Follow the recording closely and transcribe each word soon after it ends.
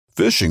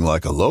Fishing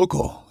like a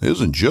local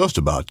isn't just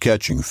about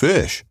catching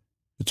fish.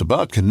 It's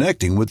about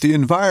connecting with the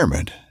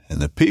environment and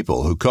the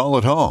people who call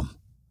it home.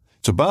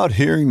 It's about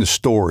hearing the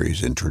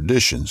stories and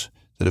traditions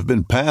that have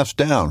been passed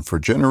down for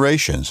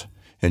generations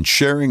and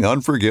sharing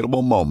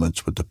unforgettable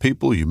moments with the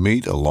people you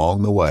meet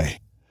along the way.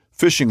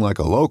 Fishing like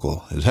a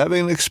local is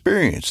having an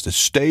experience that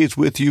stays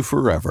with you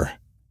forever.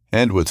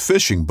 And with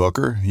Fishing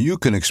Booker, you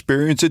can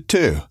experience it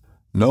too,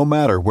 no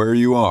matter where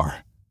you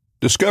are.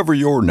 Discover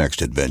your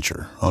next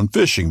adventure on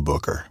Fishing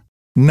Booker.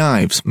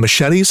 Knives,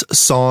 machetes,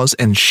 saws,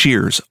 and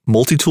shears,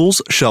 multi-tools,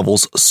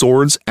 shovels,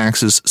 swords,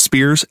 axes,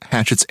 spears,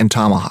 hatchets, and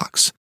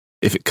tomahawks.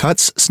 If it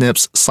cuts,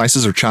 snips,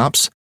 slices, or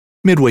chops,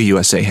 Midway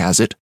USA has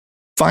it.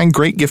 Find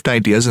great gift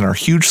ideas in our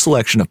huge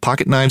selection of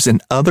pocket knives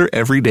and other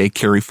everyday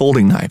carry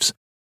folding knives.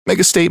 Make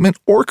a statement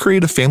or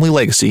create a family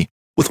legacy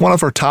with one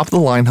of our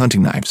top-of-the-line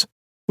hunting knives.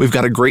 We've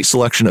got a great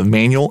selection of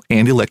manual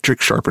and electric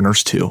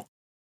sharpeners, too.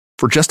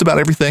 For just about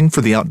everything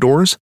for the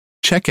outdoors,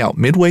 check out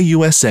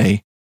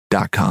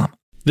MidwayUSA.com.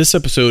 This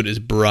episode is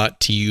brought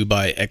to you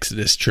by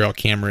Exodus Trail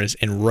Cameras,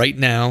 and right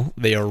now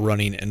they are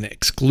running an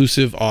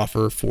exclusive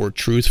offer for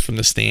Truth from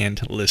the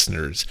Stand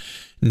listeners.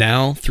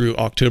 Now through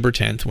October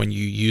 10th, when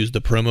you use the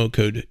promo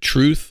code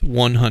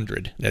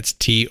TRUTH100, that's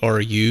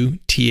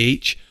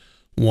TRUTH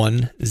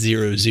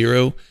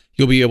 100,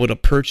 you'll be able to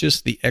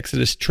purchase the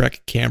Exodus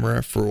Trek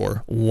camera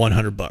for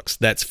 $100.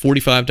 That's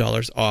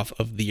 $45 off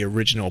of the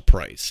original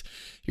price.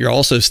 You're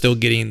also still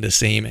getting the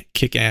same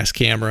kick-ass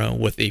camera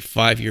with a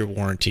 5-year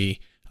warranty,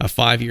 a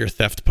 5-year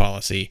theft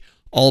policy,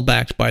 all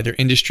backed by their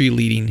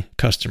industry-leading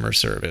customer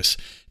service.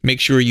 Make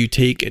sure you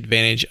take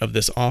advantage of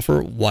this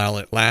offer while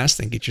it lasts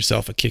and get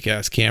yourself a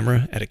kick-ass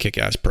camera at a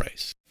kick-ass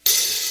price.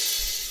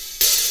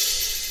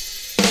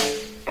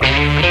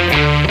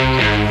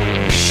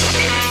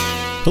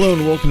 Hello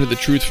and welcome to the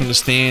Truth from the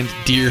Stand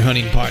Deer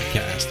Hunting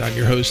Podcast. I'm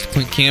your host,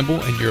 Clint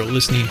Campbell, and you're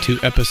listening to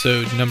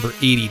episode number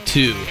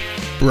 82,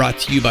 brought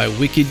to you by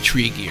Wicked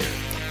Tree Gear.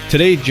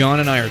 Today, John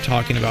and I are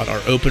talking about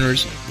our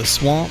openers, the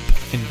swamp,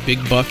 and big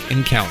buck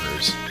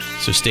encounters,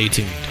 so stay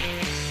tuned.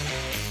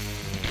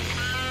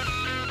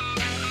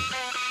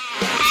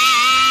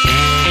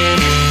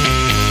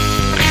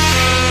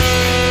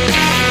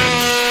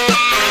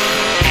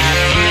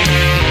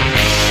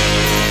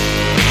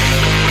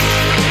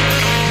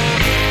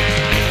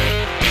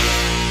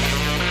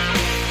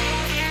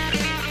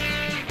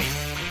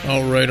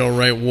 All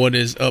right. What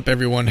is up,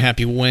 everyone?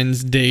 Happy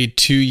Wednesday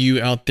to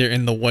you out there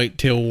in the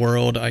whitetail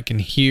world. I can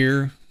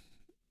hear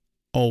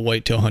all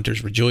whitetail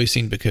hunters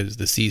rejoicing because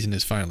the season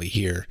is finally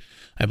here.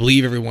 I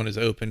believe everyone is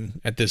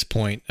open at this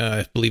point.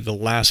 I believe the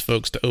last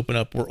folks to open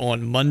up were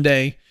on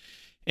Monday,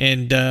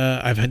 and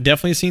I've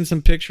definitely seen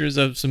some pictures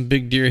of some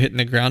big deer hitting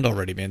the ground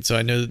already, man. So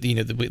I know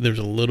that there's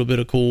a little bit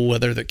of cool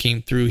weather that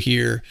came through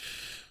here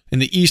in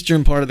the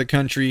eastern part of the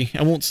country.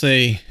 I won't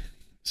say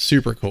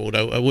super cold.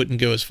 I wouldn't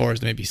go as far as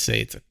to maybe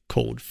say it's a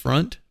cold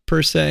front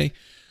per se,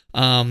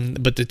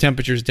 but the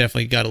temperatures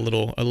definitely got a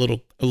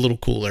little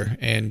cooler.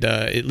 And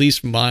at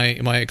least my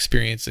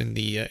experience in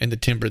the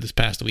timber this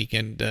past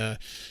weekend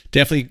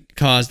definitely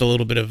caused a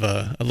little bit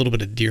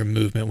of deer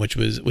movement, which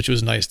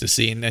was nice to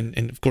see.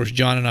 And of course,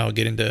 John and I will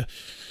get into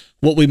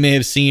what we may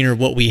have seen or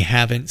what we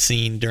haven't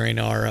seen during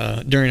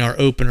our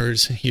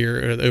openers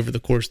here over the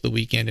course of the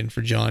weekend, and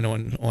for John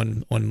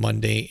on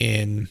Monday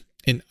in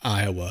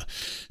Iowa.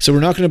 So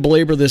we're not going to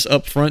belabor this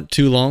up front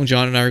too long.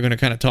 John and I are going to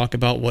kind of talk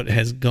about what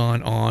has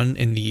gone on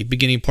in the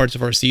beginning parts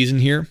of our season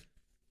here.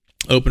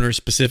 Openers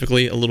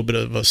specifically, a little bit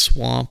of a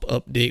swamp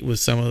update with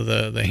some of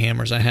the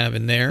hammers I have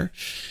in there,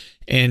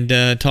 and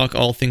talk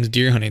all things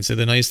deer hunting. So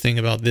the nice thing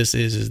about this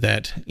is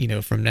that,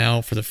 from now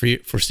for the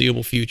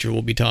foreseeable future,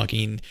 we'll be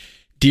talking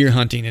deer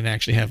hunting and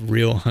actually have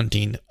real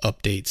hunting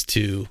updates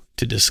to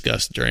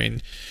discuss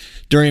during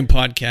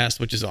podcast,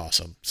 which is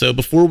awesome. So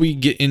before we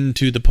get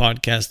into the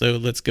podcast, though,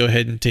 let's go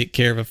ahead and take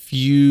care of a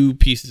few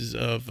pieces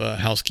of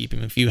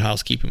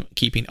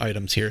housekeeping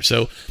items here.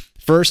 So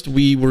first,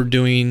 we were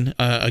doing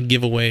a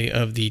giveaway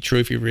of the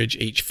Trophy Ridge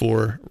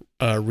H4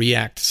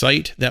 React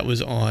sight that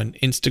was on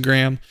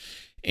Instagram,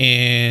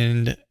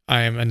 and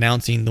I am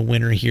announcing the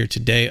winner here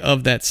today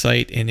of that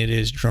sight, and it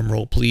is,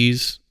 drumroll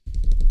please,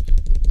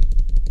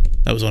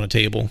 that was on a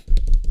table.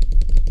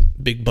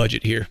 Big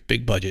budget here,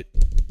 big budget.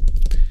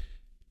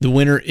 The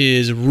winner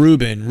is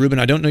Ruben. Ruben,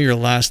 I don't know your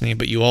last name,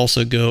 but you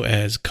also go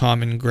as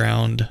Common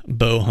Ground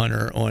Bow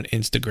Hunter on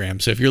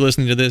Instagram. So if you're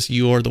listening to this,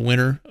 you are the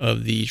winner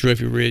of the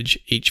Trophy Ridge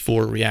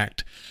H4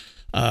 React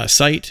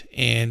site,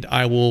 and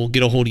I will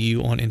get a hold of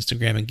you on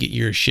Instagram and get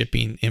your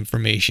shipping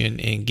information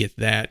and get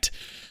that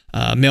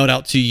mailed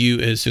out to you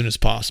as soon as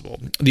possible.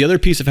 The other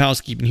piece of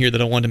housekeeping here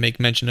that I wanted to make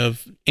mention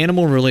of,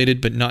 animal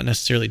related, but not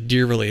necessarily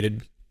deer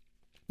related,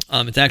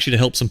 it's actually to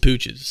help some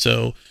pooches.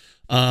 So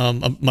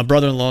my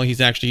brother-in-law,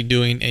 he's actually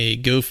doing a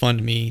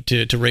GoFundMe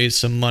to raise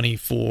some money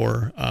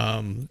for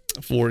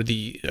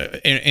the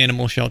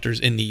animal shelters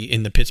in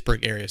the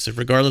Pittsburgh area. So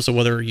regardless of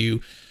whether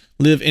you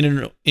live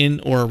in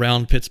or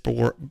around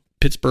Pittsburgh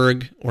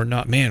Pittsburgh or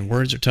not, man,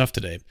 words are tough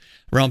today.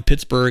 Around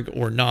Pittsburgh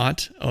or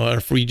not, or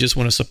if you just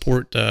want to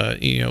support,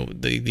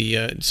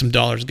 some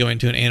dollars going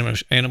to an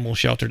animal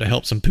shelter to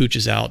help some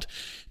pooches out,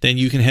 then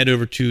you can head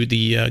over to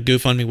the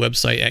GoFundMe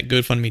website at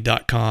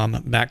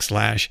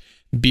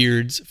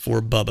gofundme.com/Beards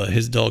for Bubba.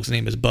 His dog's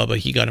name is Bubba.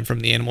 He got him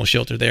from the animal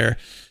shelter there.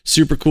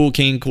 Super cool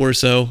cane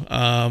corso.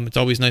 It's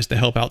always nice to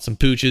help out some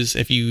pooches.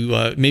 If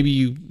you maybe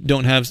you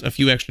don't have a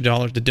few extra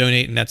dollars to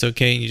donate, and that's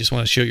okay, and you just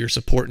want to show your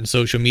support in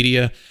social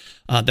media,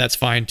 that's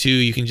fine too.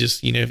 You can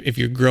just, if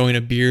you're growing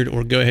a beard,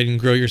 or go ahead and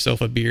grow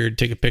yourself a beard,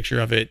 take a picture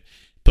of it,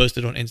 post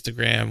it on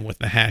Instagram with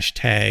the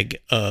hashtag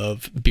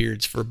of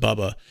Beards for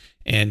Bubba,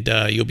 and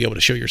you'll be able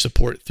to show your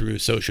support through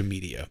social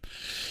media.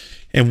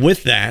 And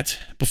with that,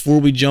 before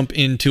we jump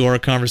into our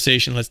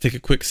conversation, let's take a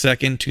quick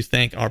second to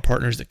thank our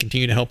partners that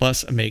continue to help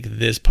us make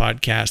this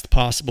podcast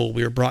possible.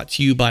 We are brought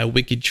to you by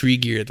Wicked Tree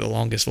Gear, the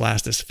longest,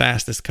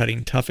 fastest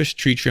cutting, toughest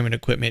tree trimming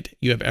equipment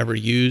you have ever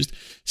used.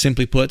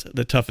 Simply put,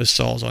 the toughest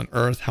saws on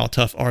earth. How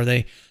tough are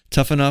they?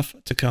 Tough enough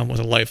to come with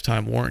a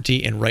lifetime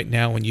warranty. And right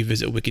now, when you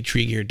visit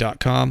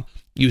wickedtreegear.com,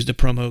 use the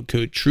promo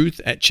code TRUTH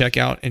at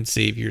checkout and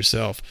save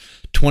yourself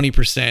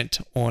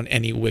 20% on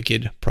any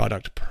Wicked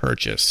product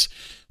purchase.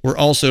 We're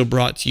also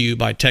brought to you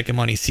by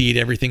Tecumseh Seed.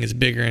 Everything is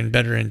bigger and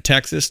better in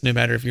Texas. No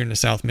matter if you're in the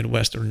South,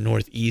 Midwest, or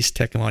Northeast,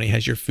 Tecumseh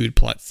has your food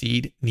plot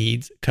seed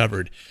needs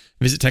covered.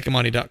 Visit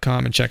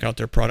Tecumseh.com and check out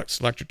their product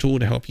selector tool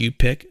to help you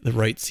pick the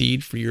right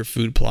seed for your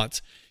food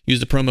plots.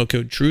 Use the promo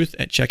code TRUTH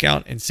at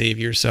checkout and save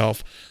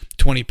yourself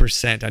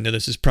 20%. I know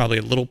this is probably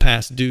a little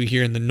past due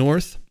here in the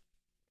North,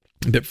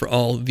 but for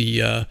all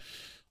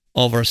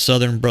of our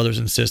Southern brothers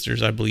and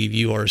sisters, I believe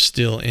you are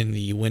still in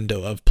the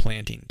window of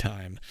planting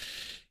time.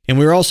 And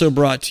we're also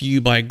brought to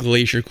you by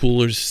Glacier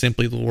Coolers,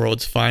 simply the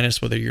world's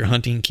finest. Whether you're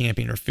hunting,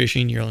 camping, or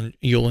fishing,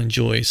 you'll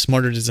enjoy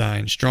smarter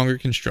design, stronger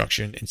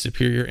construction, and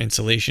superior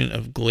insulation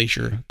of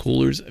Glacier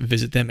Coolers.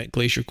 Visit them at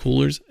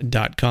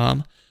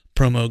glaciercoolers.com.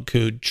 Promo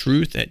code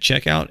TRUTH at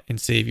checkout and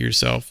save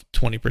yourself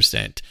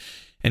 20%.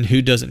 And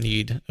who doesn't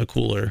need a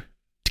cooler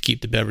to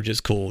keep the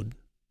beverages cold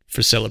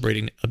for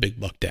celebrating a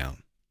big buck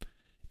down?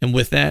 And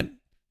with that,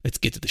 let's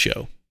get to the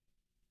show.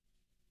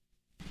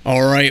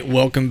 All right,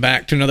 welcome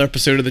back to another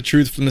episode of the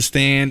Truth from the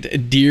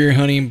Stand Deer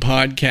Hunting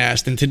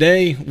Podcast. And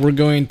today we're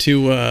going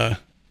to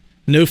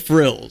no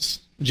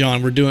frills.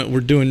 John, we're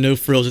doing no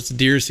frills. It's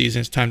deer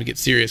season. It's time to get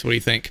serious. What do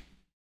you think?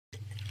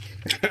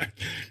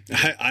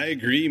 I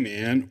agree,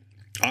 man.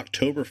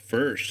 October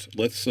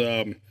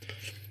 1st.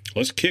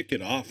 Let's kick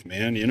it off,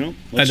 man. I know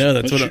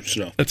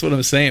that's what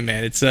I'm saying,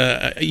 man. It's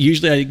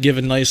usually I give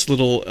a nice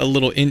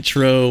little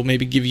intro,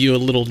 maybe give you a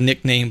little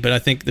nickname, but I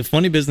think the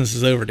funny business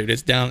is over, dude.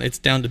 It's down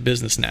to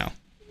business now.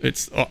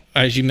 It's,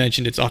 as you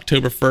mentioned, it's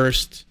October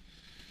 1st.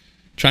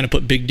 Trying to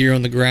put big deer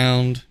on the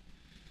ground.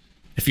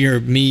 If you're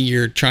me,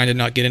 you're trying to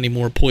not get any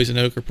more poison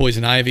oak or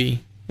poison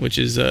ivy, which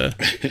is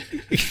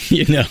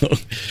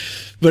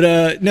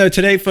But no,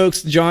 today,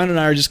 folks, John and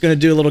I are just going to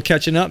do a little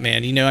catching up,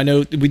 man. I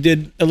know we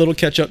did a little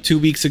catch up 2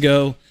 weeks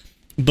ago,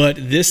 but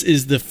this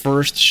is the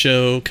first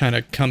show kind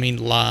of coming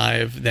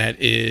live that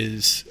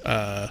is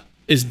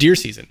deer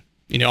season.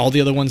 All the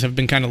other ones have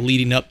been kind of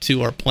leading up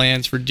to our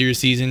plans for deer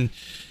season,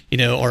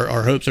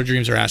 our hopes, our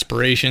dreams, our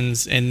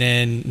aspirations, and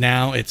then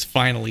now it's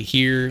finally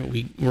here.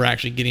 We're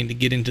actually getting to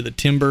get into the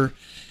timber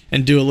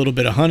and do a little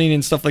bit of hunting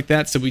and stuff like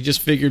that. So we just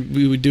figured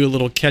we would do a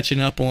little catching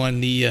up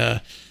on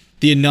the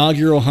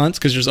inaugural hunts,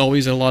 because there's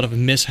always a lot of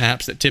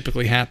mishaps that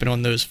typically happen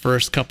on those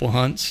first couple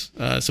hunts.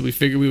 So we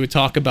figured we would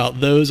talk about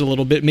those a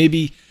little bit,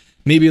 maybe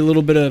a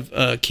little bit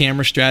of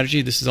camera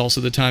strategy. This is also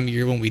the time of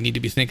year when we need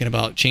to be thinking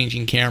about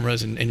changing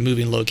cameras and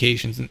moving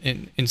locations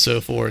and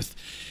so forth.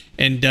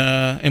 And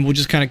we'll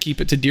just kind of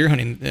keep it to deer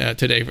hunting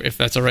today, if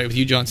that's all right with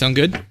you, John. Sound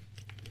good?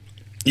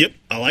 Yep,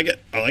 I like it.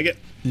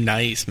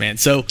 Nice, man.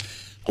 So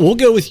we'll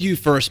go with you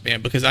first,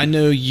 man, because I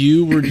know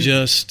you were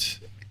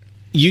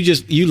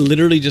you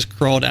literally just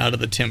crawled out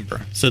of the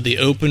timber. So the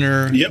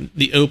opener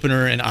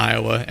in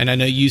Iowa, and I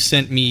know you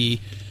sent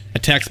me a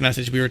text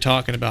message. We were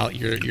talking about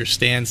your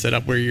stand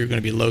setup, where you're going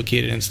to be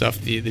located and stuff,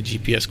 the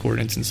GPS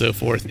coordinates and so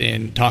forth,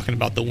 and talking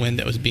about the wind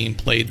that was being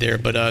played there.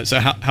 But so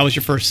how was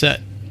your first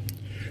set?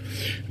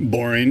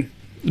 Boring.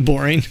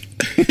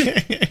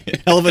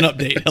 Hell of an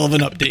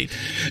update.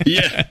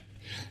 Yeah.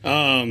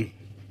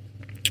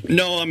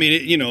 No, I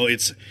mean,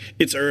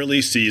 it's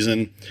early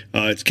season.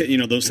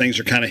 Those things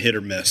are kind of hit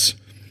or miss.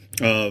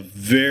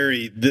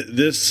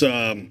 This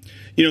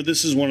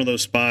is one of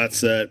those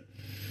spots that,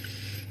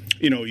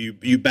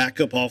 you back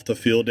up off the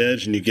field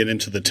edge and you get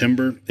into the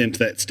timber, into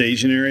that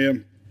staging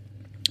area,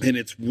 and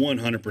it's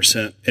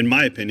 100%, in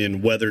my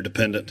opinion, weather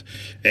dependent.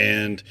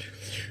 And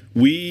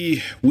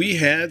we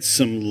had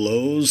some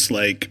lows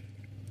like,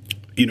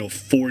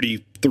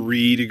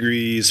 43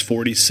 degrees,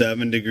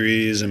 47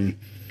 degrees, and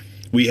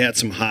we had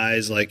some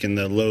highs like in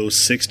the low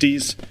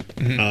 60s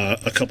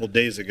a couple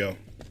days ago.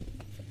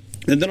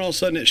 And then all of a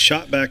sudden it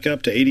shot back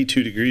up to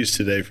 82 degrees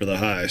today for the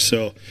high.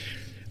 So,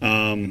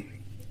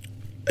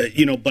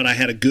 but I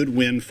had a good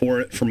wind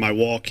for it for my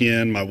walk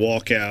in, my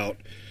walk out.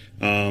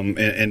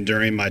 and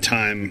during my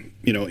time,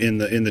 in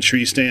the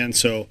tree stand.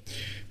 So,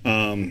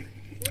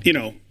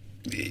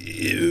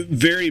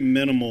 very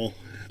minimal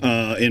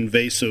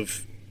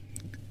invasive,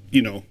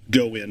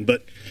 go in.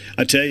 But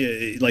I tell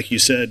you, like you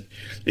said,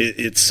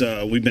 it's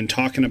we've been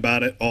talking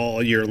about it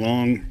all year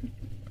long.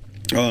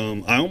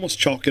 I almost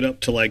chalk it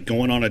up to like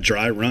going on a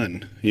dry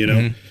run,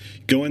 Mm-hmm.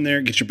 Go in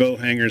there, get your bow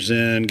hangers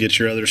in, get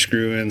your other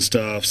screw in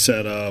stuff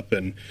set up,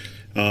 and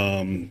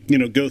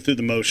go through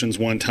the motions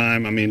one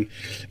time. I mean,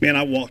 man,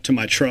 I walked to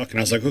my truck and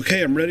I was like,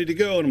 okay, I'm ready to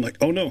go. And I'm like,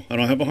 oh no, I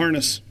don't have a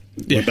harness.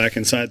 Yeah. Went back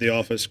inside the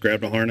office,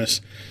 grabbed a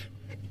harness,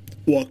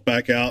 walked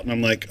back out, and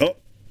I'm like, oh,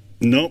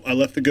 nope, I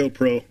left the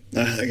GoPro.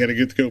 I got to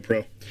get the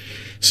GoPro.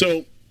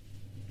 So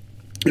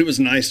it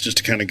was nice just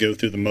to kind of go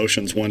through the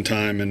motions one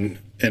time and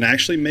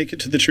actually make it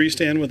to the tree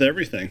stand with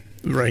everything.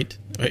 Right.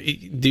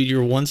 Dude,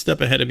 you're one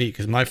step ahead of me,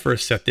 because my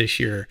first set this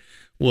year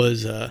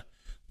was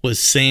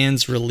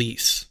Sans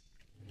Release.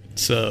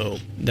 So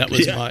that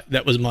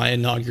was my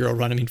inaugural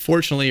run. I mean,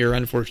 fortunately or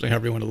unfortunately,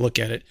 however you want to look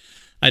at it,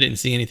 I didn't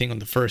see anything on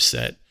the first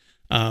set.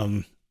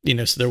 So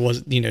there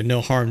was,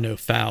 no harm, no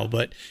foul.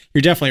 But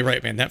you're definitely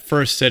right, man. That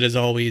first set is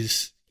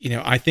always,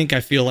 I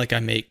feel like I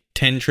make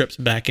 10 trips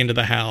back into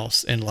the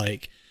house, and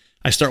like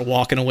I start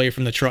walking away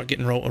from the truck,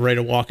 getting ready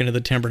to walk into the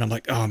timber, and I'm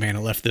like, oh man, I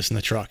left this in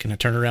the truck. And I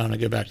turn around and I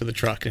go back to the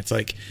truck, and it's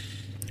like,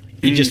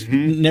 you just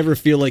never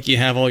feel like you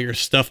have all your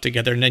stuff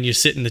together. And then you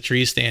sit in the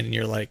tree stand and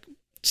you're like,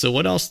 so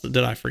what else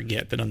did I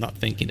forget that I'm not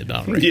thinking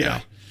about right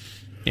now?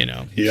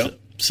 Yeah.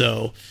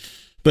 So,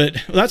 but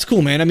that's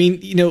cool, man. I mean,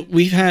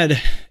 we've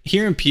had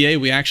here in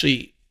PA,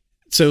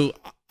 so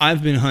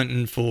I've been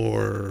hunting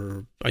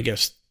for, I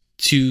guess,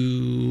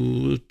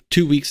 two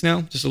weeks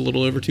now, just a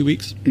little over 2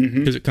 weeks,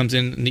 because it comes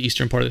in the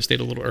eastern part of the state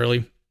a little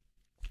early.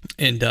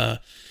 And,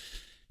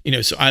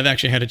 so I've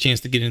actually had a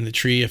chance to get in the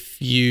tree a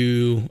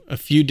few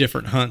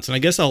different hunts. And I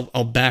guess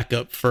I'll back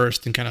up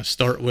first and kind of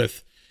start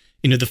with,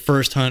 the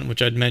first hunt, which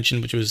I'd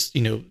mentioned, which was,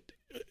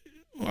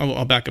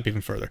 I'll back up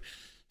even further.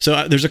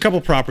 So there's a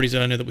couple properties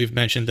that I know that we've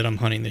mentioned that I'm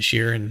hunting this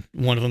year, and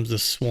one of them's the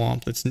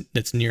swamp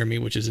that's near me,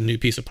 which is a new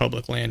piece of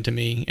public land to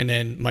me, and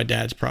then my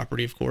dad's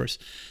property, of course.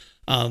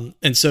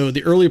 And so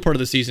the earlier part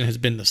of the season has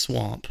been the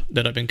swamp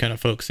that I've been kind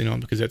of focusing on,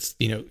 because that's,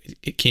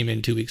 it came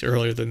in 2 weeks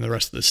earlier than the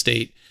rest of the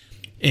state.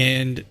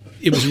 And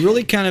it was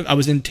really I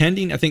was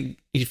intending, I think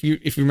if you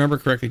remember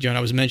correctly, John,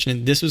 I was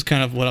mentioning this was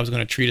kind of what I was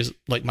going to treat as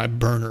like my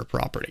burner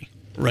property,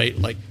 right?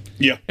 Like,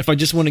 yeah, if I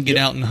just want to get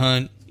out and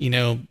hunt,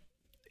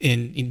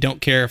 and you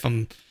don't care if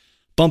I'm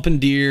bumping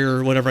deer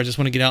or whatever, I just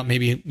want to get out,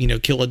 maybe,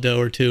 kill a doe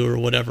or two or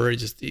whatever. It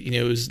just,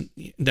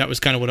 that was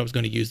kind of what I was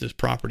going to use this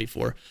property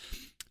for.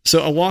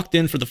 So I walked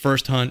in for the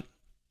first hunt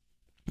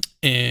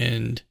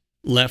and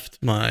left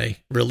my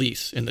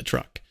release in the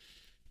truck.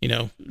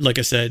 Like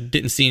I said,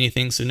 didn't see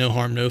anything, so no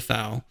harm, no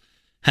foul.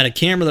 Had a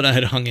camera that I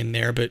had hung in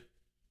there, but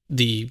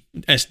the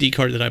SD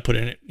card that I put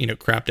in it,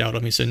 crapped out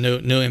on me, so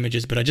no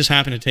images. But I just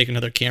happened to take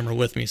another camera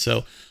with me,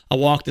 so I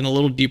walked in a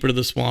little deeper to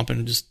the swamp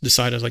and just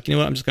decided, I was like, you know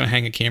what, I'm just going to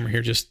hang a camera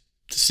here just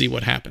to see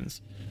what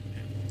happens.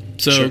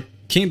 So Sure.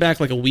 Came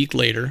back like a week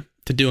later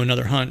to do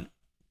another hunt.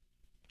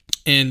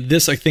 And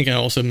this, I think I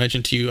also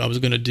mentioned to you, I was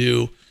going to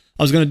do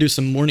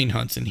some morning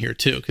hunts in here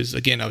too, because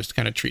again, I was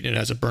kind of treating it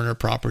as a burner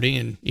property,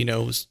 and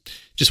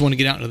just want to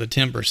get out into the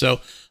timber.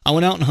 So I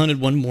went out and hunted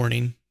one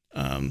morning.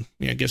 I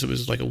guess it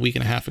was like a week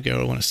and a half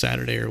ago, on a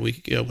Saturday or a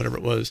week ago, whatever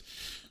it was,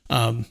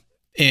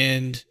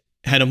 and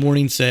had a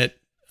morning set.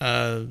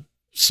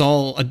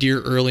 Saw a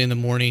deer early in the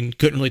morning,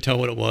 couldn't really tell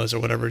what it was or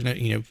whatever.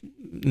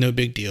 No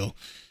big deal.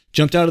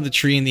 Jumped out of the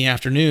tree in the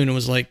afternoon and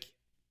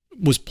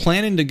was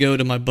planning to go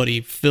to my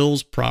buddy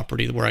Phil's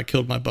property where I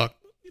killed my buck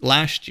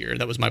last year.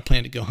 That was my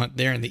plan, to go hunt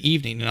there in the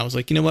evening. And I was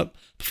like, you know what?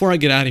 Before I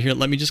get out of here,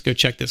 let me just go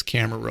check this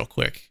camera real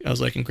quick. I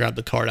was like, and grab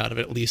the card out of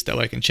it, at least that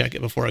way I can check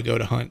it before I go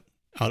to hunt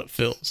out at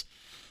Phil's.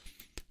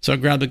 So I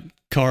grabbed the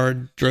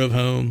card, drove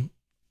home,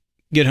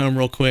 get home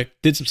real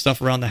quick, did some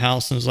stuff around the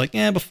house, and was like,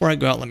 before I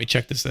go out, let me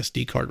check this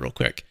SD card real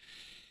quick.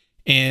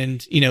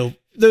 And,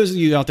 those of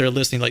you out there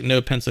listening, like,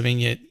 know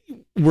Pennsylvania,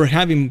 we're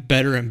having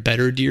better and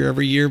better deer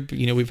every year.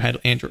 We've had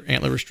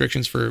antler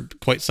restrictions for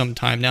quite some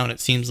time now, and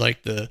it seems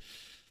like the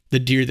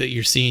deer that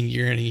you're seeing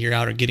year in and year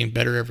out are getting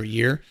better every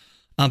year.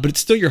 But it's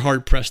still, you're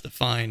hard pressed to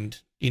find,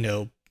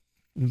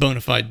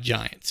 bona fide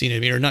giants,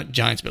 or not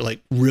giants, but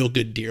like real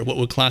good deer, what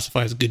would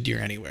classify as good deer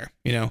anywhere,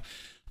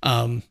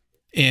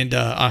 And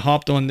I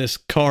hopped on this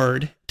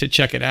card to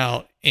check it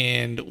out,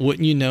 and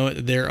wouldn't you know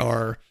it, there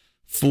are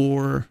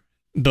 4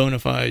 bona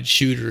fide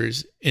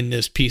shooters in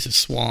this piece of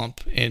swamp,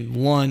 and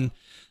one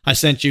I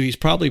sent you, he's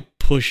probably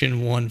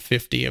pushing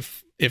 150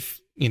 if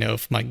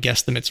my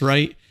guesstimate's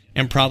right,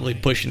 and probably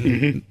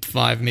pushing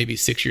 5, maybe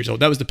 6 years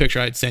old. That was the picture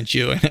I had sent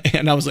you,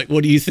 and I was like,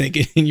 what do you think?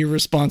 And your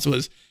response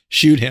was,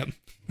 shoot him.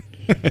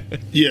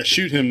 Yeah,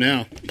 shoot him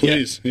now,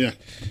 please.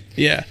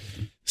 Yeah.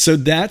 So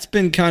that's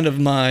been kind of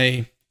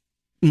my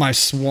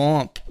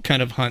swamp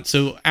kind of hunt.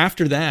 So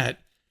after that,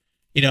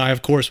 I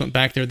of course went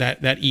back there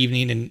that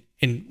evening,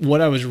 and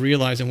what I was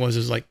realizing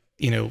was like,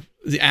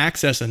 the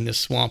access in this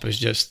swamp is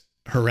just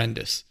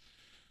horrendous.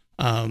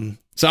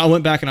 So So I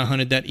went back and I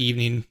hunted that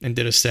evening and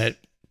did a set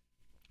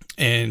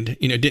and,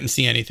 didn't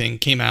see anything,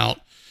 came out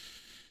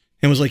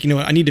and was like, you know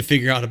what, I need to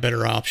figure out a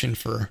better option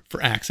for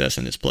access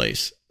in this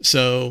place.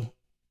 So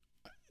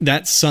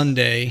that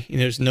Sunday,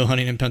 there's no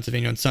hunting in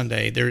Pennsylvania on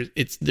Sunday.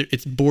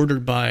 It's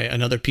bordered by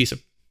another piece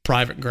of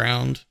private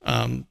ground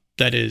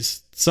that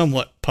is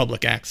somewhat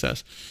public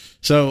access.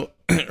 So,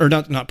 or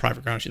not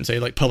private ground, I shouldn't say,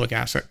 like public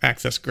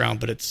access ground,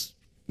 but it's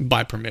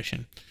by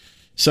permission.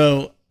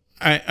 So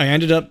I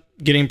ended up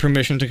getting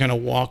permission to kind of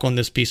walk on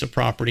this piece of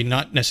property,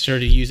 not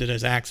necessarily to use it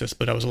as access,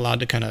 but I was allowed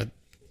to kind of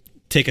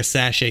take a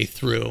sachet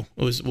through.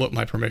 It was what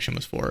my permission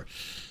was for.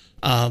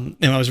 And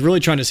I was really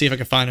trying to see if I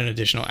could find an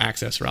additional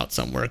access route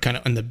somewhere, kind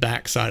of on the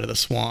back side of the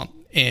swamp.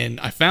 And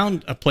I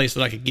found a place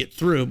that I could get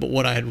through, but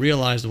what I had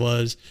realized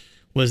was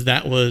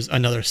that was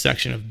another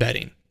section of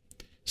bedding.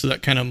 So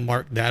that kind of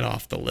marked that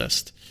off the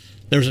list.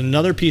 There was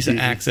another piece of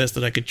access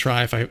that I could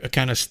try if I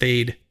kind of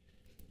stayed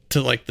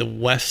to like the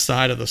west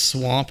side of the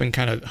swamp and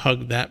kind of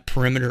hug that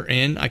perimeter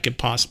in. I could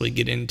possibly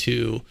get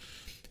into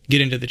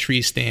the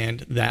tree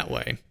stand that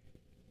way.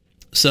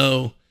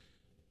 So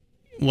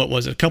what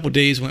was it? A couple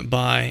days went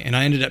by and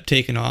I ended up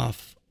taking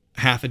off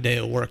half a day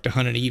of work to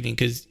hunt an evening.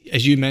 Cause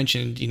as you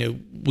mentioned,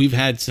 we've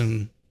had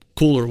some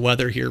cooler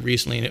weather here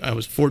recently and I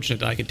was fortunate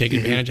that I could take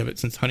advantage of it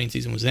since hunting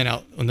season was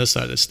out on this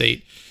side of the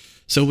state.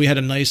 So we had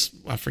a nice,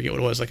 I forget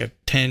what it was, like a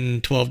 10,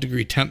 12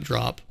 degree temp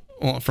drop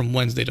from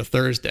Wednesday to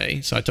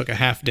Thursday. So I took a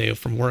half day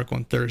from work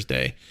on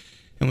Thursday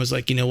and was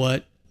like, you know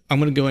what? I'm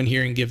going to go in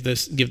here and give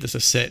this a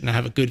sit, and I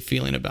have a good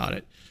feeling about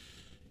it.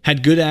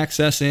 Had good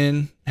access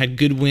in, had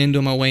good wind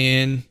on my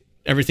way in.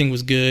 Everything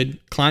was good.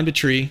 Climbed a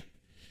tree.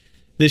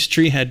 This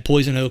tree had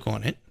poison oak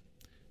on it.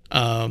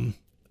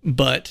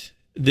 But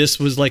this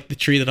was like the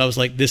tree that I was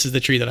like, this is the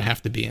tree that I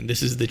have to be in.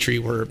 This is the tree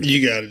where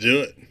you got to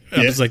do it.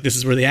 I was like, this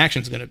is where the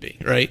action's going to be.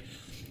 Right.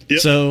 Yep.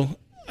 So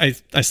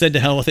I said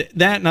to hell with it.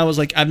 That, and I was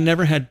like, I've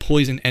never had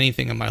poison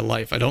anything in my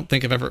life. I don't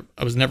think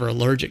I was never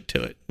allergic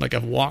to it. Like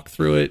I've walked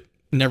through it,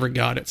 never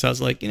got it. So I was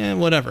like,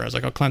 whatever. I was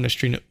like, I'll climb this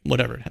tree,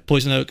 whatever.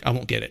 Poison oak, I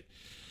won't get it.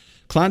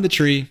 Climbed the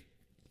tree,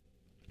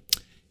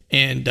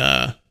 and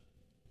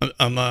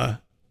I'm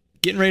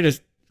getting ready to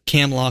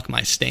cam lock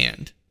my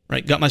stand,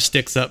 right? Got my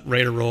sticks up,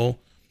 ready to roll,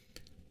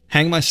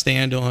 hang my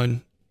stand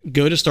on,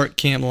 go to start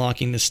cam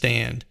locking the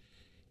stand.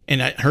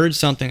 And I heard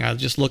something. I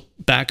just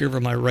looked back over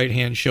my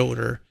right-hand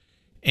shoulder,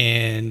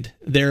 and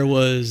there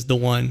was the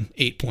one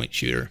 8-point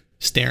shooter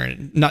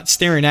not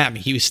staring at me.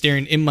 He was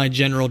staring in my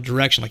general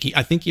direction. Like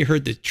I think he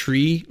heard the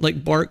tree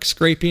like bark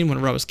scraping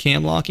whenever I was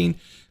cam locking,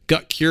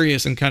 got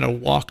curious and kind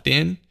of walked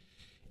in,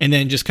 and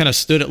then just kind of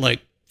stood at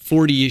like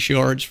 40-ish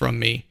yards from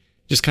me,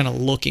 just kind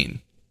of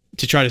looking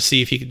to try to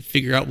see if he could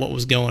figure out what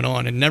was going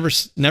on, and never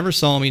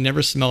saw me,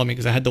 never smelled me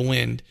because I had the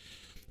wind.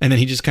 And then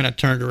he just kind of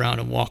turned around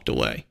and walked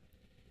away.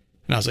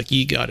 And I was like,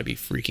 you got to be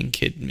freaking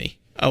kidding me.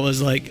 I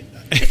was like,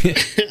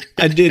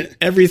 I did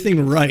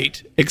everything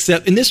right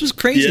except, and this was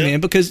crazy, man,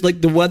 because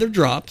like the weather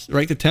dropped,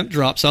 right? The temp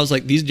dropped. So I was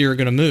like, these deer are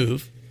going to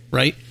move,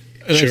 right?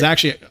 Sure. It was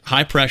actually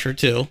high pressure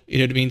too. You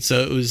know what I mean?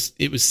 So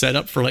it was set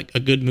up for like a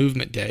good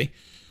movement day.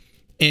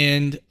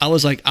 And I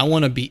was like, I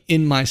want to be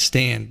in my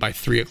stand by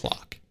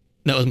 3:00.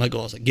 That was my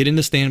goal. I was like, get in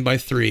the stand by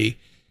 3,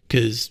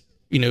 because,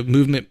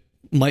 movement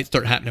might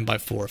start happening by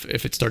 4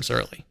 if it starts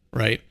early,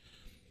 right?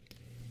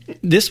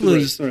 This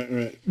was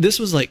right. This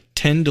was like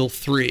 10 till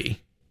 3,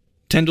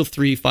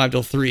 5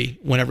 till 3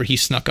 whenever he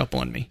snuck up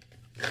on me.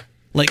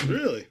 Like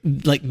really?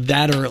 Like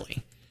that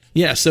early.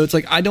 Yeah, so it's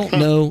like I don't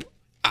know.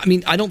 I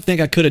mean, I don't think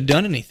I could have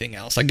done anything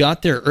else. I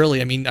got there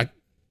early. I mean,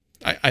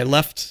 I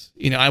left,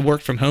 I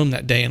worked from home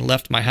that day and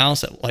left my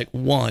house at like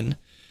 1,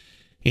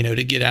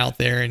 to get out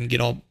there and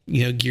get all,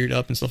 geared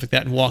up and stuff like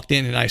that, and walked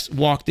in, and I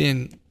walked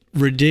in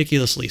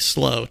ridiculously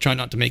slow, trying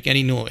not to make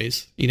any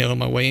noise, on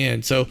my way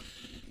in. So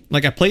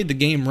like I played the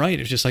game right.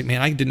 It was just like,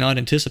 man, I did not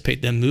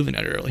anticipate them moving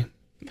that early.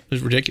 It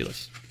was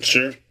ridiculous.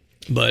 Sure.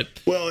 But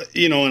well,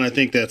 and I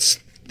think that's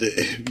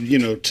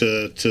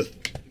to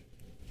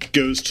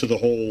goes to the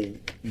whole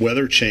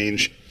weather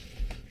change,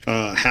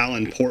 how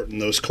important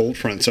those cold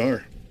fronts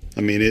are.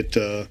 I mean, it,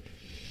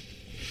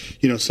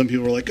 some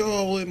people are like,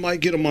 oh, well, it might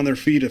get them on their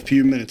feet a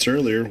few minutes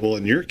earlier. Well,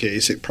 in your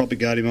case, it probably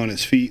got him on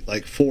his feet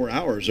like 4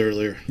 hours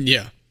earlier.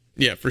 Yeah.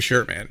 Yeah, for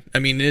sure, man. I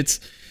mean,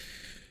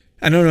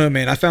 I don't know,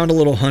 man. I found a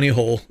little honey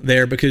hole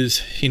there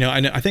because,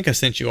 I think I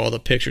sent you all the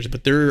pictures,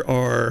 but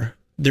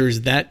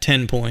there's that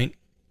 10-point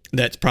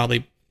that's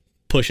probably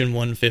pushing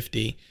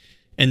 150.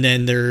 And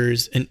then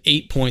there's an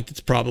 8-point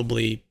that's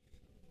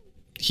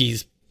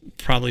he's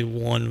probably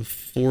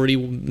 140,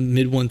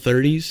 mid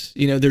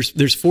 130s.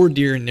 There's 4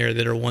 deer in there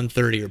that are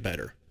 130 or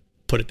better,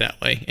 put it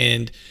that way.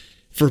 And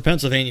for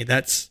Pennsylvania,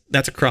 that's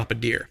a crop of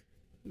deer.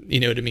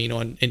 You know what I mean?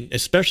 And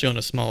especially on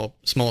a small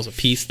as a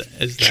piece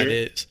as that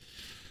is.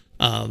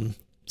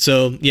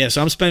 So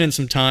I'm spending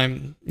some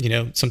time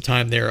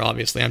there.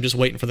 Obviously, I'm just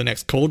waiting for the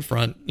next cold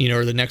front,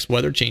 or the next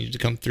weather change to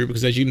come through,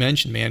 because as you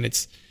mentioned, man,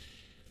 it's,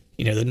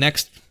 the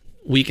next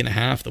week and a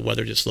half, the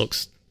weather just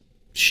looks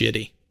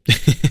shitty.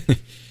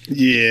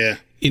 Yeah.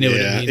 What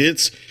I mean?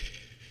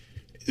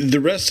 the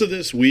rest of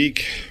this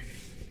week,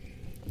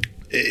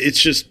 it's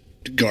just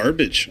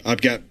garbage. I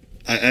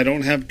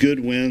don't have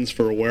good wins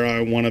for where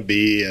I want to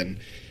be, and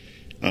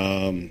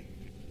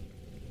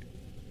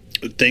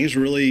things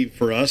really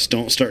for us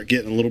don't start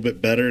getting a little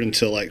bit better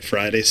until like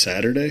Friday,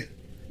 Saturday.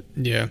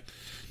 Yeah.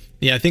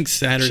 I think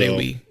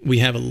Saturday we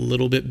have a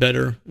little bit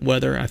better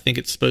weather. I think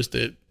it's supposed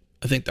to.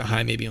 I think the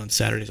high maybe on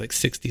Saturday is like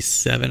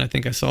 67. I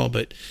think I saw,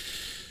 but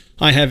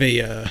I have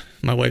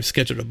my wife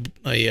scheduled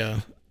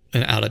an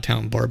out of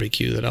town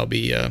barbecue that I'll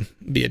be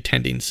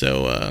attending.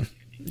 So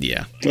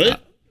yeah.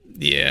 What?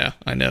 Yeah,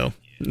 I know.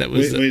 That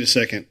was wait a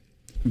second.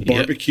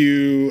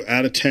 Barbecue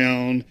out of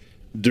town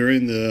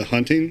during the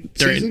hunting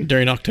season?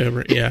 During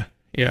October. Yeah,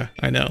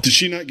 I know. Did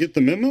she not get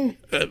the memo?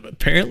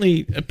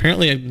 Apparently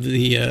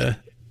the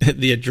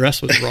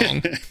address was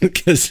wrong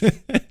because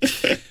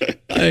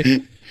I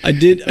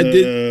did.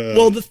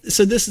 Well,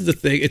 so this is the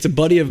thing. It's a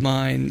buddy of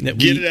mine that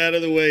get it out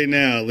of the way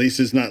now. At least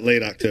it's not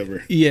late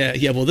October.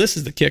 Yeah. Well, this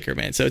is the kicker,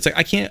 man. So it's like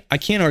I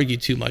can't argue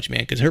too much, man,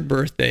 because her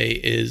birthday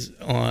is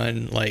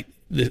on like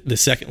the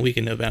second week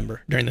in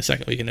November. During the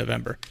second week in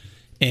November,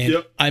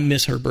 and I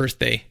miss her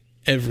birthday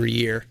every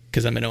year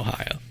because I'm in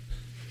Ohio.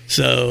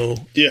 So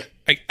yeah,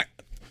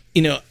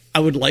 I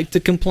would like to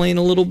complain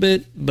a little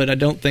bit, but I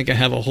don't think I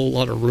have a whole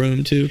lot of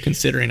room to,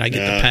 considering I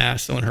get the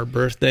pass on her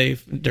birthday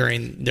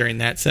during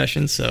that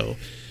session. So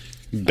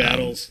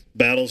battles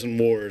and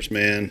wars,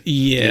 man.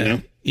 Yeah,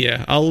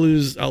 yeah. I'll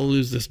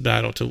lose this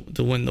battle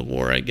to win the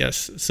war, I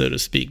guess, so to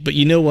speak. But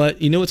you know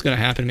what? You know what's going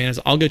to happen, man, is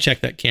I'll go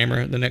check that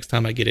camera the next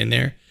time I get in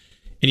there,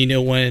 and you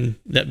know when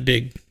that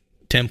big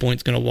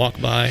 10-point's going to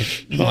walk by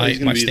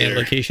my stand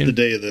location? The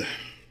day of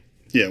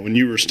when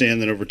you were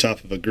standing over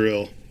top of a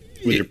grill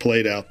with your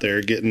plate out there,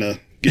 getting a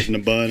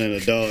bun and a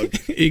dog.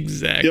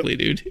 Exactly,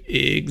 dude.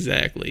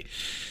 Exactly.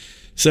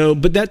 So,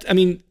 but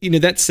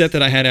that set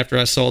that I had after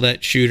I saw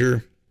that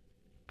shooter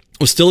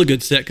was still a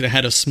good set because I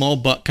had a small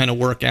buck kind of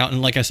work out. And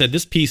like I said,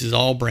 this piece is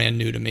all brand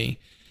new to me.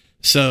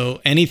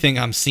 So anything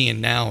I'm seeing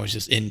now is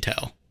just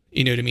intel.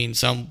 You know what I mean?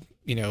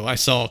 I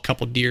saw a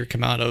couple deer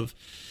come out of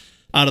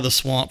the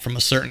swamp from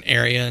a certain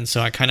area, and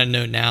so I kind of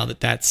know now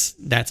that's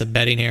a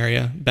bedding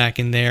area back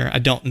in there. I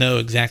don't know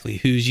exactly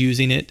who's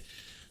using it.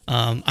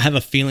 I have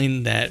a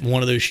feeling that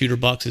one of those shooter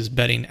bucks is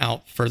bedding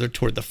out further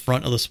toward the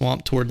front of the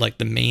swamp, toward like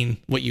the main,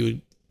 what you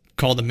would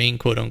call the main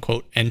quote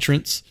unquote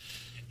entrance.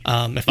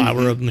 If I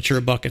were a mature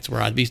buck, it's where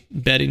I'd be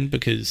bedding,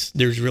 because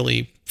there's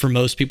really, for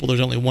most people, there's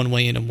only one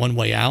way in and one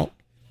way out.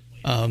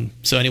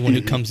 So anyone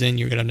who comes in,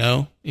 you're going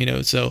to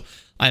know, so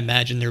I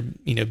imagine they're,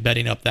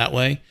 bedding up that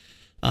way.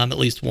 At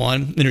least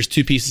one. And there's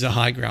two pieces of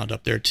high ground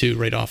up there too,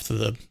 right off to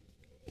the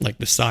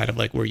side of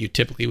like where you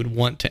typically would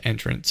want to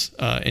entrance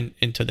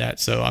into that.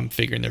 So I'm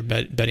figuring they're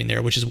bedding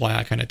there, which is why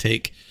I kind of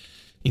take,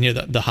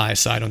 the high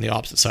side on the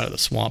opposite side of the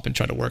swamp and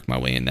try to work my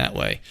way in that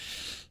way.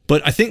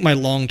 But I think my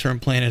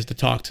long-term plan is to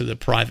talk to the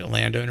private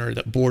landowner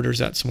that borders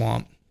that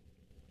swamp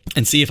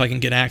and see if I can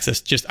get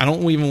access. I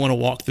don't even want to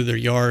walk through their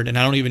yard, and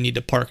I don't even need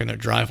to park in their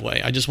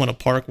driveway. I just want to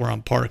park where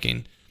I'm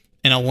parking,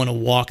 and I want to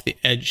walk the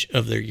edge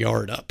of their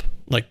yard up,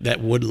 like that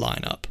wood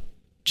line up.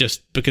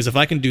 Just because if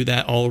I can do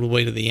that all the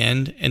way to the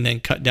end and then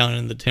cut down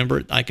into the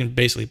timber, I can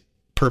basically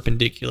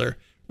perpendicular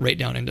right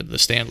down into the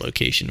stand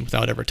location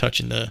without ever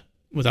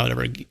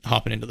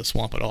hopping into the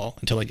swamp at all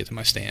until I get to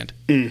my stand.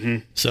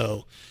 Mm-hmm.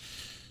 So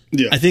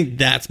yeah, I think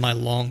that's my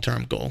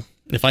long-term goal.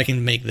 If I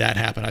can make that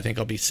happen, I think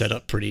I'll be set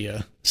up pretty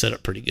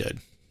good.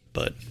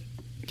 But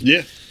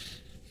yeah.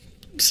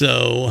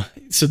 So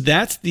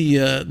that's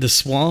the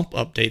swamp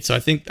update. So I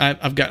think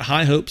I've got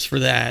high hopes for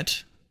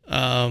that.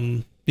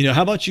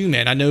 How about you,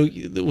 man? I know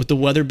with the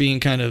weather being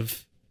kind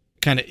of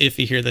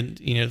iffy here,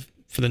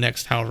 for the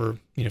next however,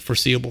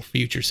 foreseeable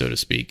future, so to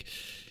speak.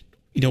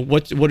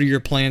 What are your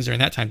plans during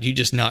that time? Do you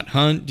just not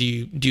hunt? Do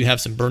you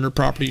have some burner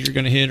properties you're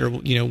going to hit, or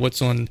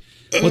what's on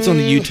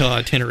the Utah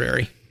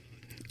itinerary?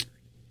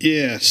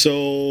 Yeah,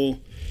 so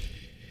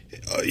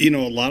a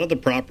lot of the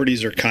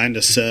properties are kind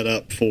of set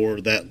up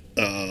for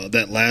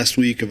that last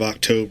week of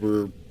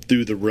October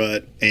through the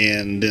rut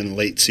and then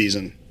late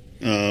season.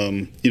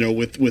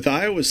 With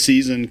Iowa's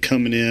season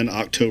coming in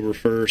October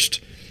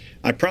 1st,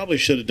 I probably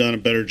should have done a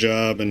better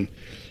job and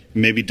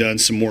maybe done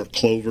some more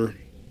clover,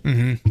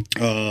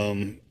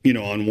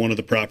 on one of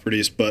the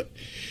properties. But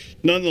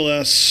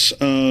nonetheless,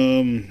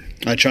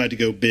 I tried to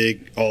go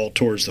big all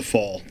towards the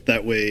fall.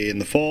 That way in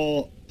the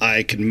fall,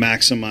 I could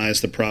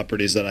maximize the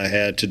properties that I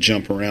had to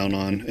jump around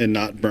on and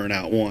not burn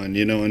out one,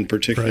 in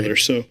particular. Right.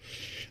 So,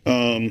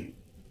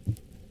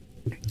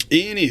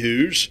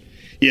 anywho's,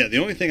 yeah, the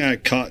only thing I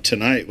caught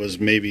tonight was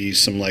maybe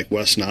some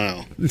West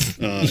Nile. Man,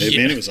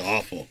 it was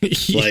awful.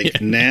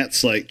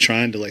 Gnats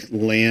trying to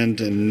land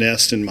and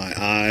nest in my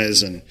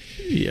eyes, and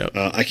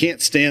I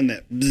can't stand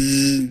that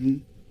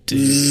bzzz,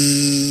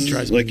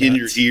 bzzz, in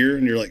your ear,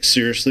 and you're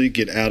seriously,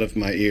 get out of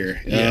my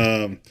ear.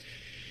 Yeah.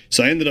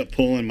 So I ended up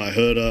pulling my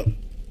hood up.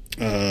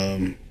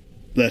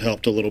 That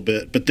helped a little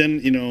bit, but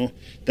then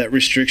that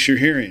restricts your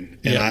hearing,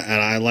 and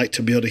I like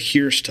to be able to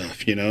hear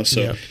stuff.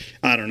 So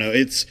I don't know.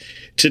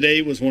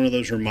 Today was one of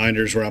those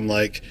reminders where I'm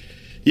like,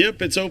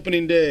 Yep, it's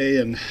opening day,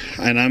 and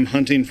I'm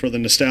hunting for the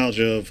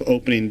nostalgia of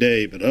opening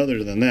day. But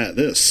other than that,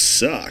 this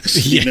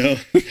sucks. Yeah. You know,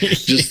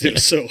 just it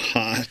was so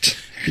hot.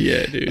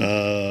 Yeah, dude.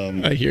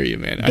 I hear you,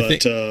 man. But I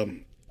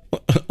think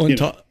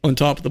on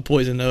top of the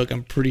poison oak,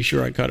 I'm pretty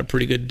sure I caught a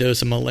pretty good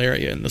dose of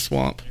malaria in the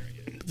swamp.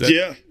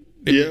 It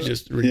was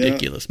just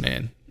ridiculous,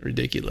 man.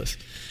 Ridiculous.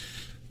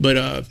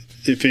 But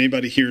if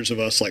anybody hears of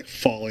us like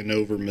falling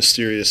over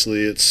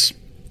mysteriously, it's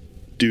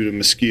due to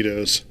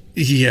mosquitoes.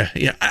 Yeah.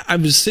 I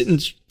was sitting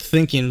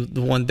thinking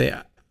the one day,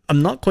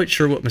 I'm not quite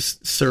sure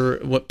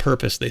what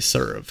purpose they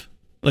serve.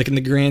 Like in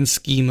the grand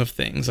scheme of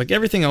things, like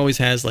everything always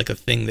has like a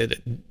thing that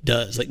it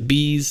does. Like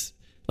bees,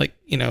 like,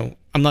 you know,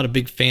 I'm not a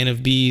big fan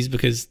of bees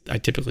because I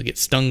typically get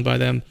stung by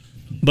them,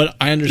 but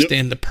I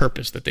understand the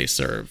purpose that they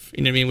serve.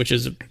 You know what I mean? Which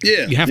is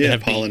you have to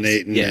have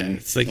pollinating, bees. and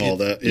it's like all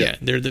that. Yeah,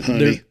 they're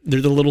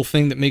the little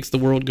thing that makes the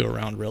world go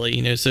around, really.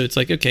 You know, so it's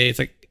like, okay, it's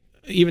like,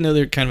 even though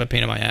they're kind of a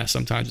pain in my ass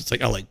sometimes, it's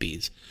like I like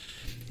bees.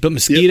 But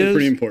mosquitoes, they're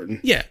pretty important.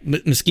 Yeah,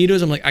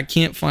 mosquitoes. I'm like, I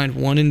can't find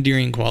one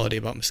endearing quality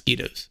about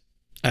mosquitoes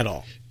at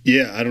all.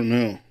 Yeah, I don't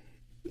know.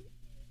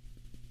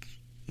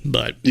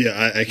 But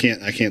yeah, I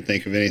can't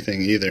think of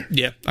anything either.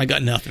 Yeah, I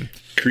got nothing.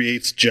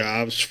 Creates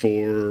jobs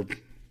for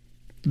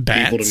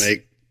bats? people to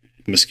make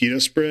mosquito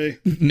spray.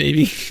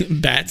 Maybe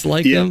bats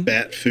like them. Yeah,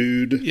 bat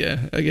food.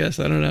 Yeah, I guess,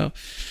 I don't know.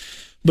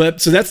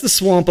 But so that's the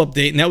swamp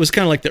update, and that was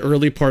kind of like the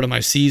early part of my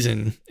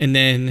season. And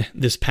then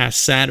this past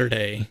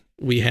Saturday,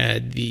 we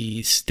had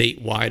the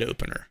statewide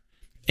opener,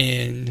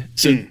 and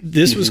so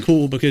this was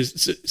cool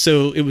because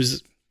so it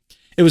was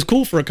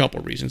cool for a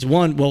couple of reasons.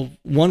 One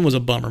was a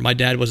bummer. My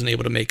dad wasn't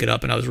able to make it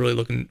up, and I was really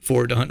looking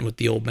forward to hunting with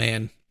the old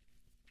man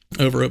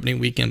over opening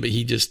weekend, but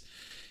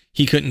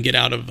he couldn't get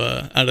out of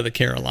the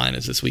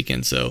Carolinas this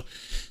weekend, so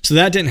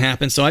that didn't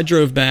happen. So I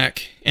drove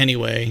back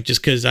anyway,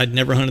 just because I'd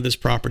never hunted this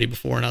property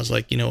before, and I was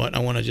like, you know what,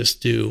 I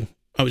just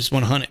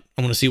want to hunt it.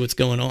 I want to see what's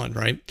going on,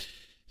 right?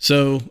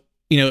 So,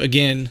 you know,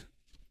 again,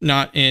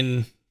 not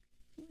in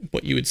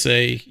what you would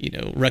say, you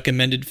know,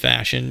 recommended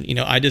fashion. You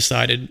know, I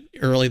decided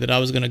early that I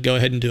was going to go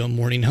ahead and do a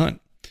morning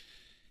hunt,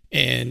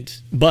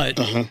 but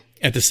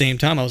at the same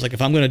time, I was like,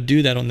 if I'm going to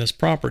do that on this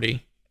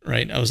property,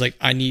 right? I was like,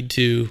 I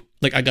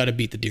got to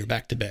beat the deer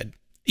back to bed.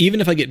 Even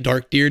if I get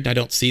dark deered and I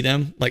don't see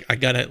them, like I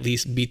got to at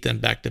least beat them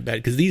back to bed,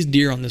 because these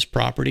deer on this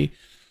property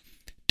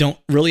don't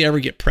really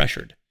ever get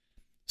pressured.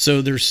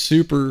 So they're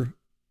super,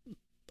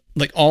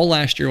 like all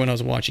last year when I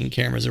was watching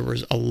cameras, there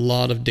was a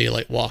lot of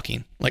daylight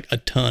walking, like a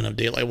ton of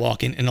daylight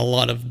walking, and a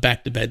lot of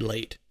back to bed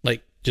late,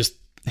 like just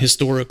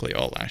historically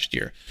all last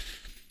year.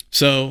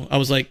 So I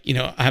was like, you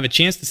know, I have a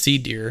chance to see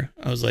deer.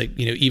 I was like,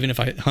 you know, even if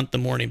I hunt the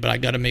morning, but I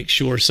got to make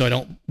sure so I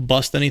don't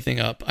bust anything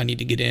up, I need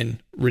to get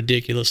in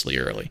ridiculously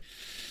early.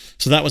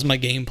 So that was my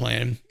game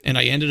plan. And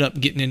I ended up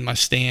getting in my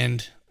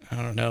stand. I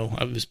don't know.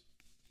 I was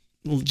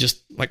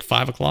just like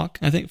 5 o'clock,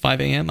 I think 5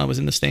 a.m. I was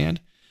in the stand,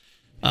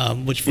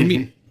 which for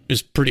me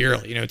is pretty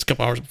early. You know, it's a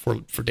couple hours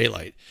before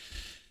daylight.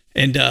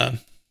 And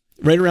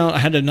right around, I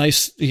had a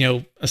nice, you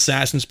know,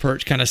 assassin's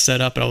perch kind of set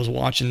up, and I was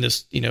watching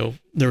this, you know,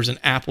 there was an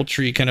apple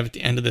tree kind of at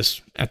the end of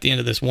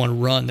this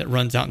one run that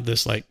runs out into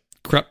this like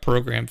CREP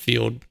program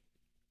field,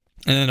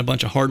 and then a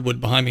bunch of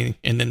hardwood behind me.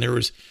 And then there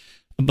was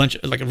a bunch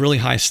of like a really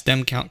high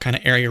stem count kind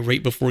of area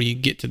right before you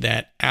get to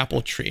that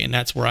apple tree. And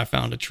that's where I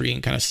found a tree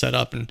and kind of set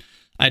up. And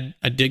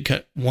I did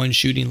cut one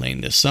shooting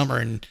lane this summer,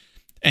 and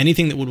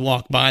anything that would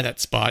walk by that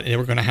spot, they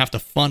were going to have to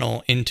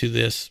funnel into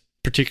this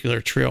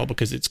particular trail,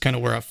 because it's kind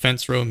of where a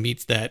fence row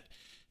meets that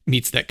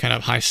kind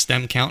of high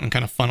stem count and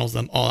kind of funnels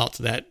them all out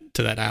to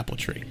that apple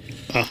tree.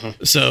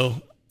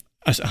 So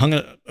I hung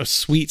a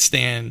sweet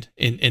stand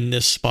in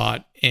this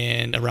spot,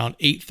 and around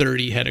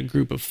 8:30 had a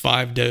group of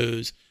 5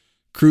 does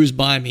cruise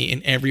by me,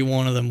 and every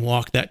one of them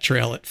walked that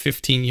trail at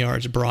 15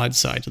 yards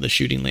broadside to the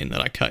shooting lane that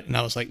I cut. And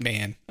I was like,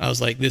 man,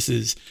 this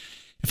is,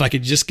 if I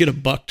could just get a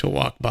buck to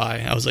walk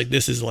by, I was like,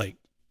 this is like,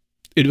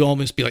 it would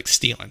almost be like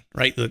stealing,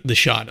 right? The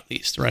shot at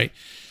least, right?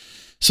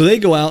 So they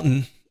go out,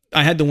 and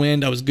I had the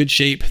wind. I was in good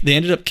shape. They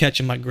ended up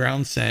catching my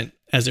ground scent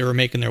as they were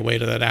making their way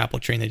to that apple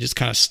tree, and they just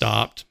kind of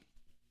stopped.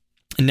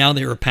 And now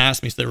they were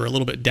past me, so they were a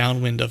little bit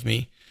downwind of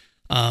me.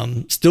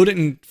 Still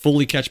didn't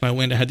fully catch my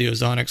wind. I had the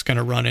ozonics kind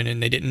of running,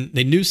 and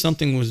they knew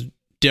something was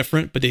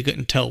different, but they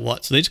couldn't tell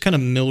what. So they just kind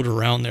of milled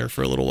around there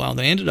for a little while.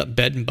 They ended up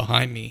bedding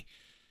behind me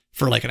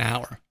for like an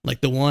hour.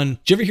 Like the one,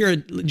 did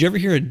you ever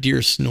hear a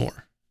deer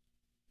snore?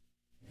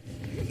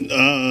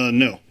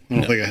 No, I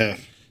don't think I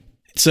have.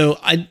 So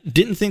I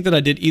didn't think that I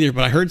did either,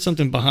 but I heard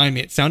something behind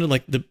me. It sounded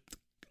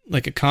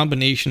like a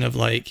combination of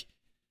like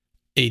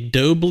a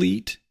doe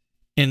bleat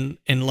and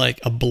like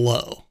a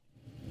blow,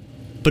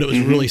 but it was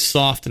really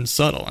soft and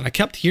subtle. And I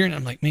kept hearing it.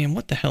 I'm like, man,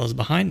 what the hell is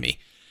behind me?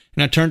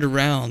 And I turned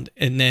around,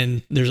 and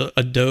then there's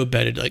a doe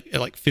bedded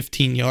like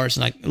 15 yards.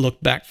 And I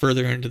looked back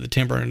further into the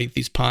timber underneath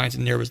these pines,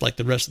 and there was like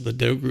the rest of the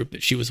doe group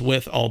that she was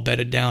with all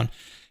bedded down.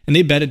 And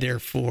they bedded there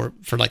for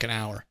like an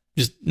hour,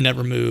 just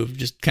never moved,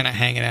 just kind of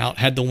hanging out,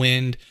 had the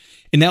wind.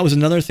 And that was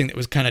another thing that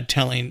was kind of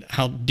telling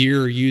how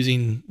deer are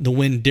using the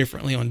wind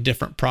differently on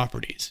different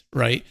properties,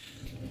 right?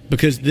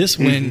 Because this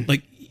wind,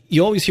 like,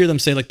 you always hear them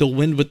say like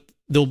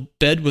they'll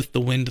bed with the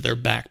wind to their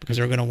back because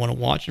they're going to want to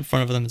watch in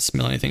front of them and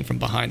smell anything from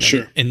behind them.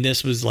 Sure. And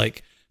this was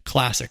like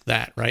classic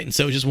that, right? And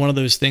so it's just one of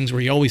those things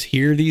where you always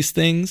hear these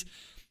things,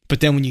 but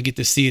then when you get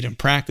to see it in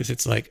practice,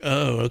 it's like,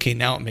 oh, okay,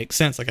 now it makes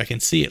sense. Like I can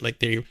see it. Like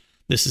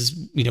this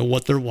is,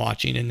 what they're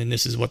watching, and then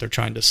this is what they're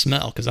trying to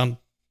smell because I'm,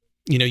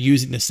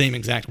 using the same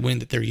exact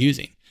wind that they're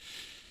using.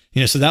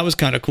 So that was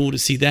kind of cool to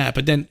see that.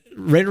 But then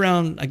right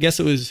around, I guess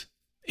it was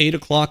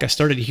 8:00, I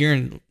started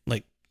hearing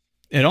like,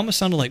 it almost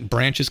sounded like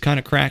branches kind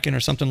of cracking or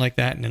something like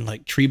that. And then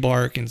like tree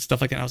bark and stuff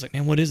like that. And I was like,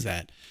 man, what is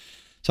that?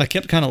 So I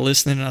kept kind of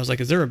listening, and I was like,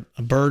 is there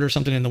a bird or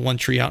something in the one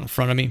tree out in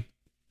front of me?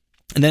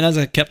 And then as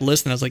I kept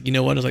listening, I was like, you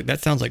know what? I was like,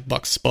 that sounds like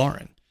bucks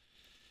sparring.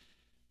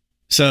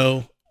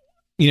 So,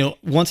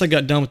 once I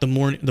got done with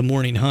the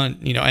morning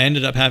hunt, I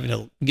ended up having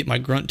to get my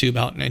grunt tube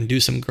out and do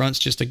some grunts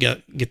just to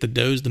get the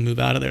does to move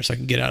out of there so I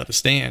could get out of the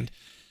stand.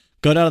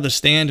 Got out of the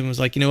stand and was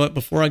like, you know what?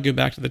 Before I go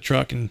back to the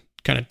truck and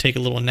kind of take a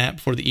little nap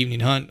before the evening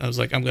hunt, I was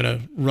like, I'm going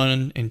to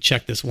run and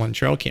check this one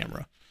trail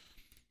camera.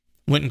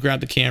 Went and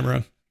grabbed the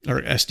camera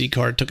or SD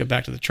card, took it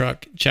back to the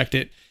truck, checked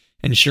it.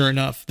 And sure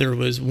enough, there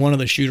was one of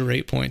the shooter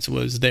 8 points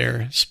was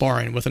there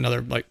sparring with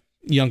another like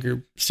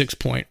younger 6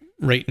 point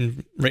right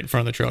in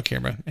front of the trail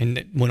camera. And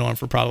it went on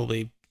for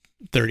probably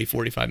 30,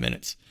 45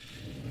 minutes.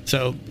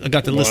 So I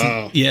got to listen.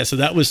 Wow. Yeah. So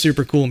that was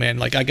super cool, man.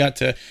 Like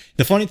the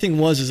funny thing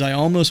is I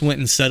almost went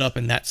and set up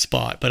in that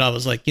spot, but I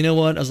was like, you know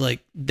what? I was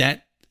like,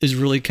 that is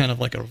really kind of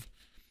like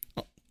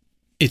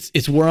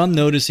it's where I'm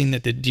noticing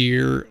that the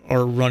deer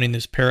are running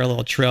this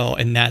parallel trail,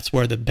 and that's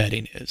where the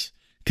bedding is.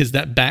 Cause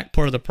that back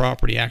part of the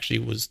property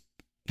actually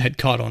had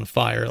caught on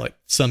fire like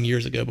some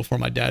years ago before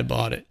my dad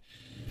bought it.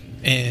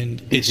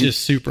 And it's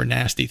just super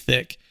nasty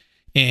thick.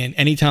 And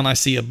anytime I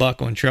see a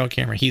buck on trail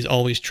camera, he's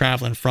always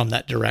traveling from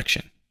that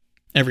direction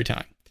every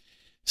time.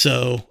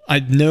 So I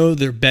know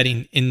they're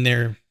bedding in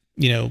there,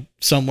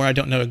 somewhere. I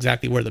don't know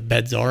exactly where the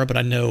beds are, but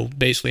I know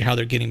basically how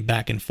they're getting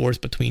back and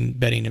forth between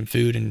bedding and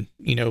food and,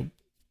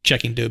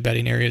 checking doe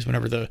bedding areas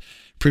whenever the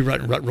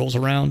pre-rut and rut rolls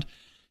around.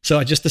 So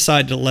I just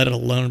decided to let it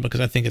alone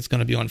because I think it's going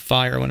to be on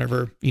fire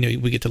whenever,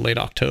 we get to late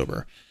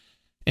October.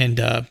 And,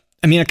 I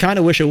kind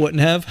of wish I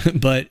wouldn't have,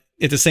 but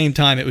at the same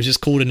time, it was just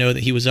cool to know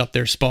that he was up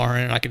there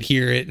sparring and I could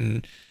hear it,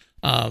 and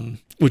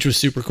which was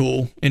super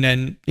cool. And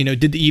then,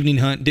 did the evening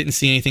hunt, didn't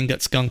see anything,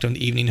 got skunked on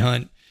the evening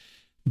hunt,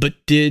 but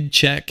did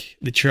check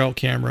the trail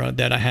camera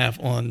that I have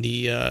on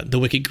the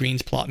Wicked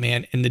Greens plot,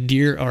 man. And the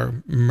deer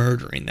are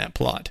murdering that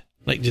plot,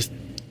 like just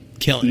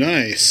killing it.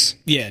 Nice.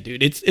 Yeah,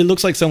 dude. It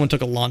looks like someone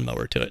took a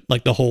lawnmower to it,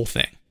 like the whole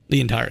thing, the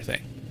entire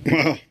thing.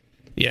 Wow.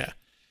 Yeah.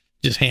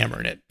 Just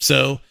hammering it.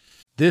 So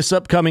this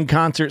upcoming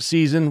concert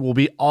season will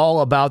be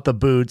all about the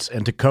boots,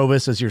 and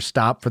Tecovas is your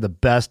stop for the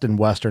best in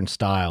Western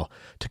style.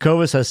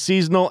 Tecovas has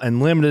seasonal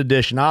and limited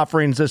edition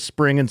offerings this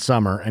spring and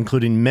summer,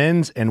 including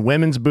men's and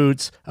women's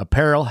boots,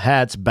 apparel,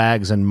 hats,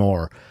 bags, and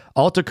more.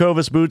 All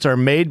Tecovas boots are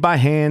made by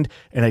hand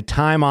in a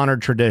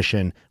time-honored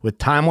tradition with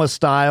timeless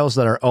styles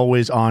that are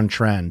always on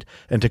trend.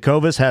 And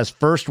Tecovas has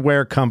first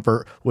wear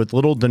comfort with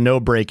little to no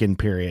break-in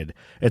period.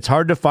 It's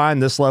hard to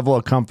find this level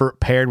of comfort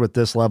paired with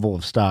this level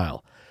of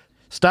style.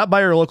 Stop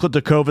by your local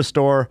Tecovas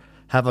store,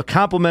 have a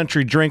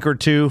complimentary drink or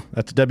two,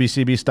 that's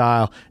WCB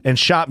style, and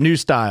shop new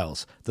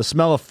styles. The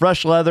smell of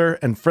fresh leather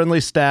and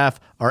friendly staff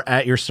are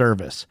at your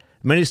service.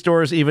 Many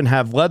stores even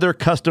have leather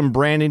custom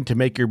branding to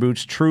make your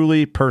boots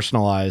truly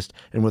personalized.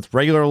 And with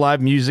regular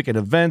live music and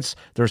events,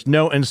 there's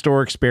no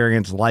in-store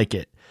experience like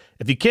it.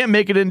 If you can't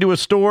make it into a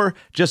store,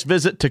 just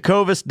visit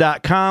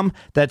tecovas.com.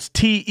 That's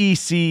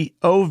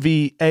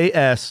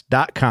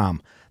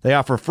TECOVAS.com. They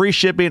offer free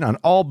shipping on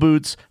all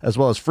boots, as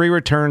well as free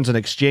returns and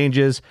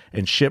exchanges,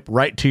 and ship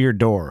right to your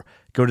door.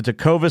 Go to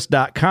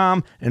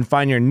tecovas.com and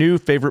find your new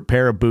favorite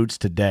pair of boots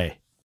today.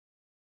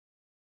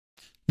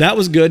 that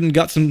was good, and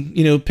got some,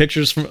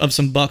 pictures of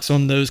some bucks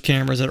on those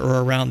cameras that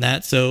were around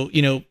that. So,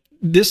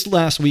 this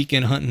last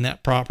weekend hunting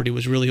that property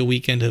was really a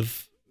weekend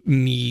of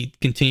me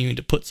continuing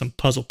to put some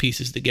puzzle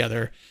pieces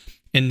together.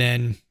 And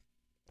then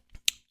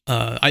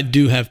I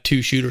do have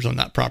 2 shooters on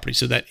that property.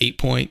 So that 8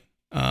 point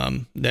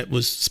that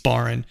was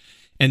sparring.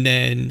 And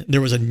then there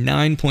was a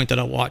 9 point that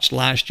I watched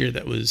last year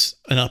that was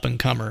an up and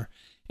comer.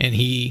 And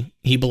he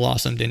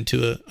blossomed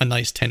into a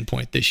nice 10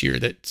 point this year.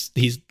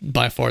 He's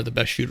by far the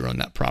best shooter on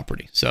that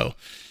property. So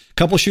a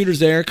couple shooters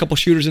there, a couple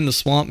shooters in the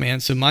swamp,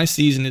 man. So my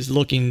season is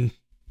looking,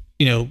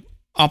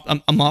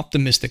 I'm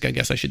optimistic, I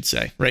guess I should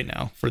say, right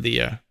now for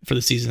the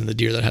season of the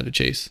deer that I had to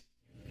chase.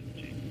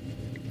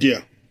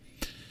 Yeah.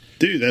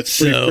 Dude, that's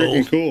pretty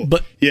freaking cool.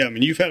 But yeah,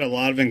 you've had a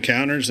lot of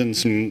encounters and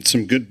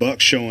some good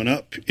bucks showing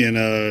up in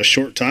a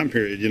short time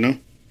period,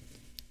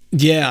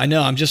 Yeah, I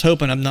know. I'm just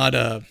hoping I'm not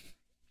putting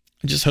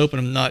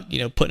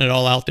it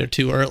all out there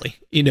too early.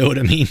 You know what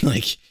I mean?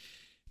 Like,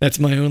 that's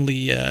my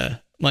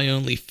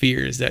only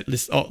fear is that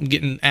I'm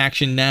getting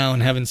action now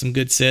and having some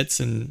good sits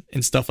and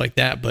stuff like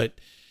that. But,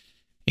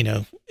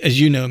 as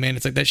you know, man,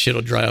 it's like that shit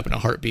will dry up in a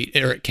heartbeat,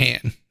 or it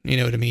can, you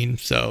know what I mean?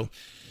 So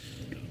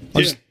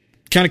I'll just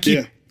kind of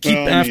keep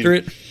after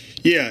it.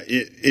 Yeah,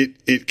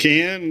 it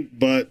can,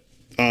 but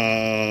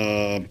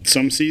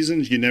Some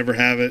seasons you never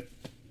have it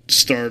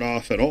start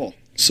off at all.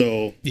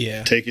 So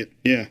Yeah. take it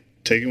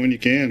when you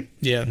can.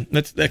 Yeah,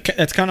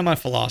 that's kind of my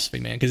philosophy,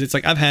 man. Because it's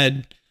like I've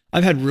had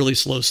really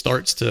slow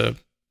starts to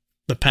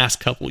the past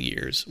couple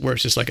years where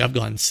it's just like I've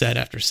gone set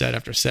after set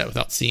after set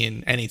without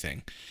seeing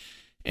anything.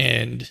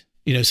 And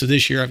so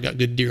this year I've got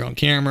good deer on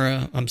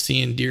camera. I'm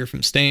seeing deer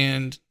from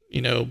stand.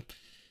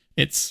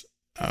 It's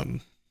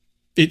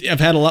I've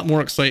had a lot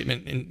more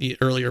excitement in the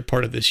earlier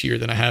part of this year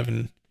than I have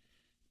in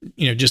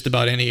just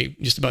about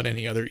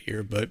any other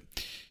year. But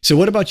so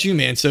what about you,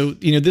 man? So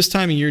this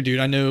time of year, dude,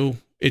 I know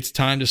it's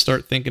time to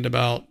start thinking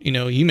about,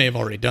 you may have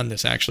already done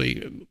this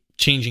actually,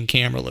 changing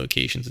camera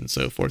locations and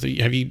so forth.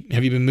 Have you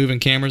been moving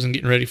cameras and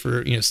getting ready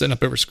for, setting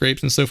up over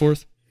scrapes and so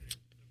forth?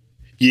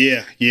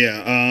 Yeah.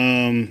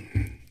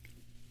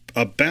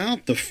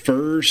 About the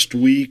first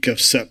week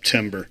of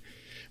September,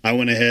 I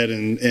went ahead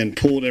and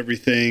pulled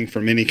everything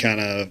from any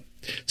kind of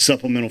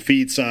supplemental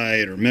feed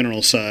site or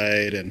mineral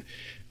site. And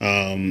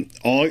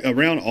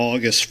around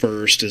August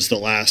 1st is the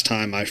last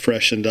time I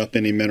freshened up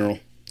any mineral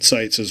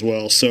sites as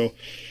well. So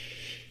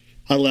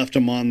I left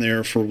them on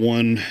there for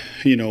one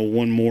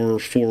more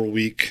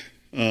 4-week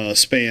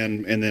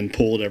span, and then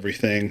pulled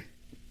everything.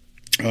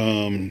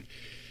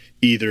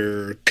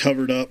 Either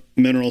covered up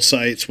mineral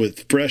sites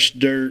with fresh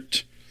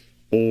dirt,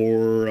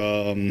 or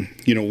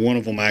one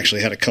of them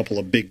actually had a couple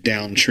of big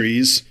down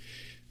trees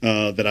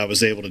that I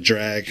was able to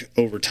drag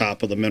over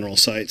top of the mineral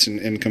sites and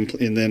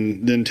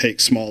then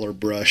take smaller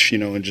brush,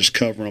 and just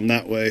cover them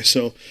that way.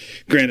 So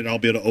granted, I'll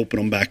be able to open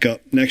them back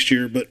up next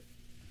year, but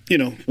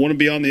want to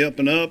be on the up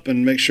and up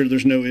and make sure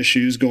there's no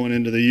issues going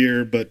into the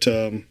year. But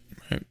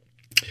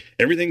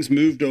everything's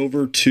moved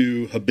over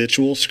to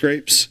habitual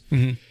scrapes,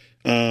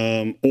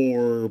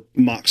 or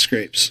mock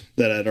scrapes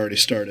that I'd already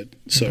started.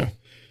 So, okay.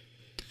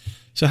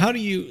 So how do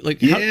you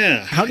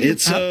how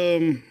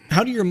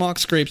do your mock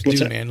scrapes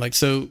do, man? Like,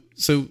 so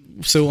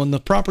on the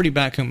property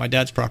back home, my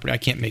dad's property, I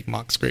can't make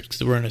mock scrapes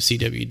because we're in a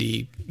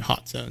CWD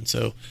hot zone.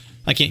 So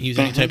I can't use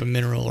any type of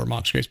mineral or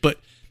mock scrapes, but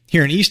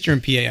here in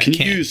Eastern PA, I can.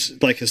 Can you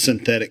use like a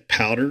synthetic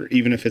powder,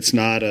 even if it's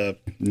not a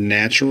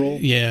natural?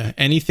 Yeah,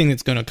 anything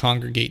that's going to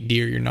congregate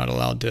deer, you're not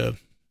allowed to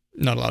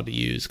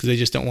use because they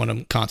just don't want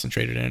them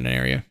concentrated in an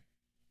area.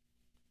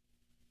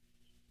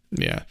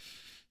 Yeah.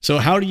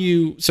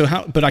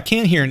 But I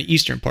can here in the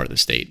eastern part of the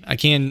state. I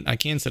can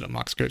set up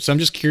mock scrapes. So I'm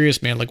just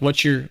curious, man, like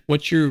what's your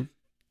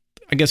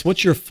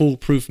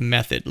foolproof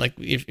method? Like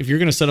if you're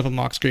going to set up a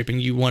mock scrape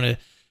and you want to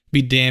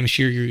be damn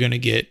sure you're going to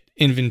get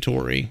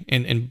inventory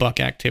and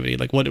buck activity,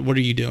 like what are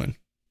you doing?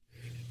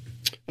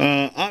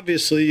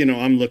 Obviously,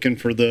 I'm looking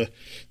for the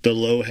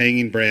low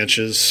hanging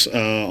branches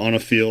on a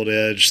field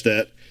edge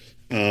that,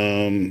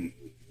 maybe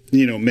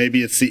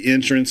it's the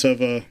entrance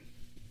of a,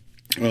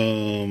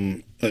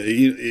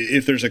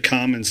 if there's a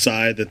common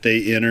side that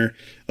they enter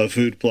a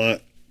food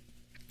plot,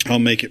 I'll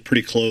make it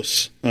pretty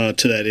close to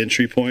that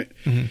entry point.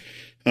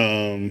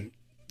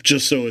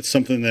 Just so it's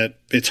something that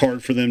it's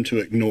hard for them to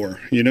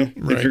ignore, Right.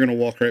 If you're going to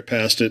walk right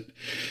past it,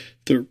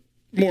 they're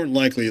more than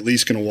likely at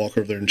least going to walk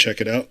over there and check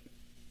it out.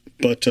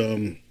 But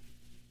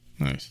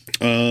nice.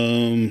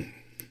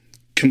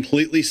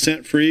 Completely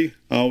scent free.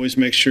 I always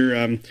make sure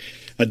I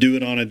do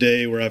it on a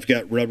day where I've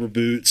got rubber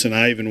boots, and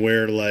I even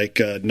wear like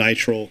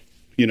nitrile,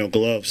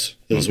 gloves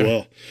as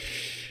well.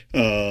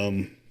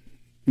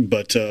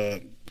 But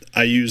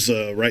I use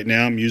right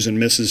now I'm using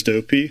Mrs.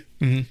 Dopey,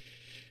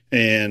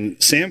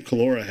 and Sam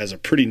Calora has a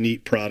pretty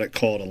neat product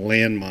called a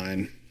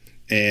landmine.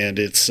 And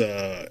it's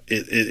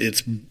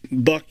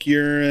buck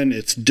urine,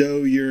 it's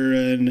doe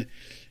urine,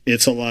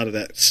 it's a lot of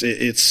that.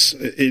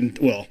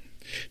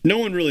 No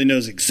one really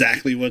knows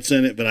exactly what's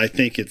in it, but I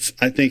think it's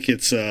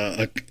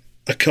a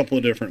couple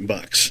of different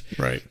bucks.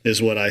 Right.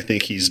 Is what I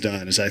think he's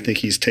done. I think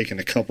he's taken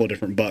a couple of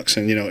different bucks,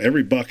 and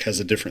every buck has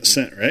a different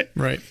scent, right?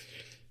 Right.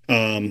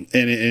 And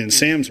in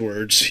Sam's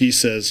words, he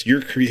says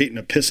you're creating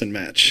a pissing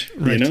match.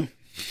 Right.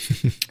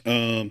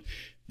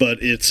 But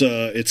it's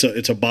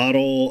a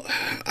bottle.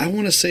 I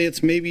want to say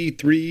it's maybe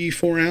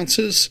 3-4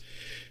 ounces.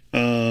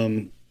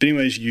 But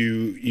anyways,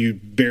 you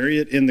bury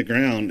it in the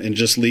ground and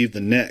just leave the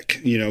neck,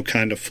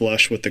 kind of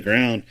flush with the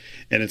ground,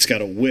 and it's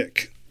got a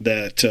wick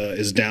that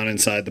is down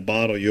inside the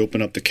bottle. You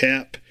open up the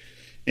cap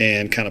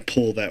and kind of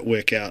pull that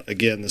wick out.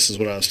 Again, this is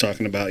what I was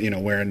talking about.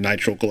 Wearing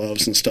nitrile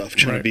gloves and stuff,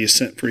 trying to be as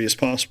scent free as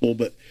possible.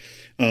 But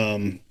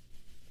and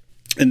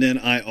then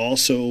I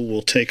also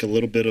will take a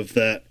little bit of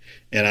that,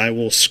 and I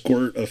will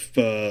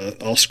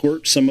I'll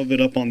squirt some of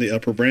it up on the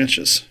upper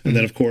branches. And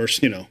then, of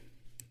course,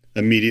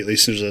 immediately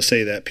as soon as I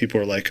say that,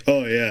 people are like,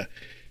 oh, yeah,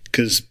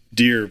 because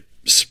deer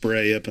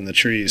spray up in the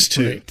trees,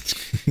 too.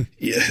 Right.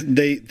 Yeah,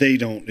 they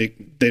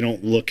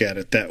don't look at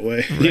it that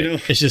way.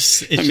 Right. It's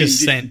just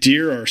scent.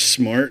 Deer are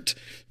smart,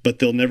 but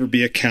they'll never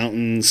be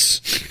accountants.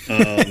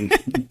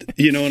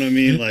 You know what I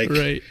mean? Like,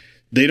 right.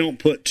 They don't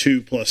put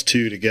 2 +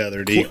 2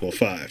 together to equal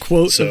 5.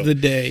 Quote of the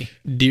day: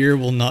 deer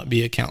will not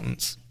be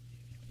accountants.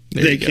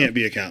 They can't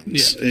be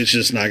accountants. Yeah. It's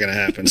just not going to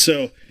happen.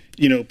 So,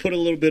 put a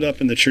little bit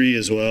up in the tree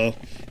as well.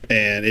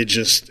 And it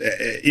just,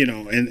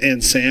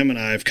 and Sam and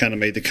I have kind of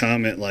made the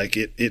comment, like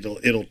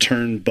it'll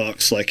turn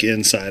bucks like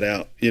inside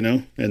out,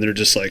 and they're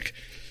just like,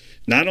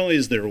 not only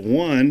is there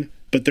one,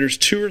 but there's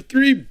 2 or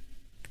 3,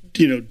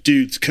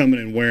 dudes coming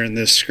and wearing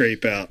this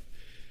scrape out.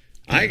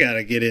 I got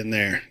to get in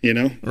there,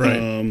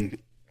 Right.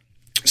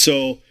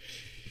 So,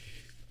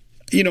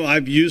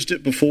 I've used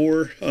it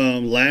before.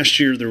 Last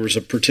year, there was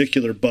a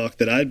particular buck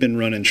that I'd been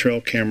running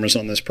trail cameras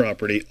on this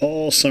property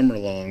all summer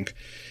long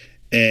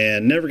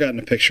and never gotten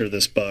a picture of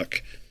this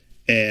buck.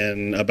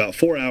 And about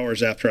 4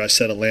 hours after I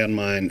set a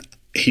landmine,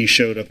 he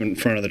showed up in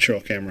front of the trail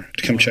camera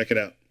to come check it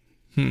out.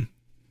 And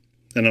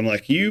I'm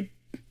like, you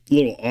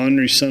little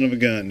ornery son of a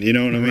gun, you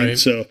know what I mean? Right.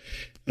 So,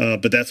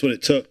 but that's what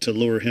it took to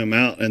lure him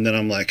out. And then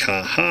I'm like,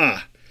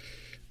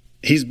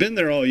 he's been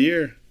there all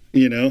year,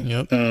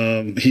 Yep.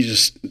 He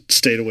just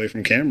stayed away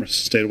from cameras,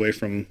 stayed away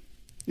from,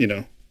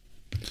 getting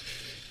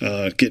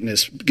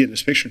his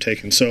picture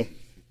taken. So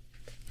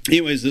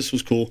anyways, this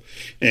was cool.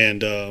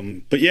 And,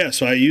 but yeah,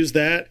 so I use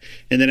that.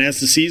 And then as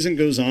the season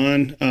goes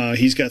on,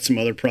 he's got some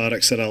other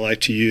products that I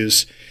like to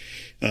use.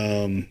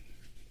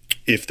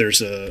 If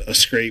there's a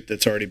scrape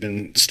that's already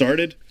been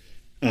started,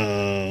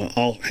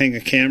 I'll hang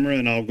a camera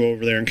and I'll go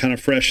over there and kind of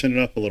freshen it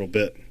up a little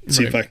bit.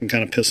 See if I can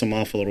kind of piss them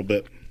off a little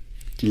bit.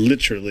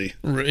 Literally.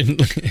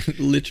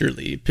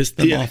 Literally piss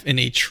them off in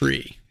a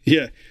tree.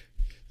 Yeah.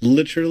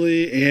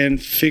 Literally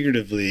and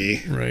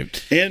figuratively.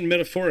 Right. And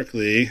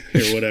metaphorically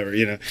or whatever,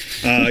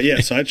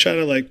 so I try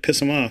to like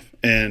piss them off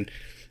and,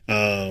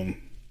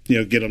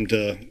 get them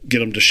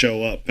to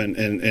show up and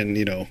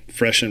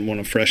want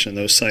to freshen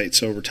those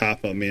sites over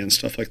top of me and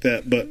stuff like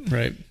that. But,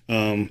 right.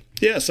 So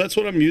that's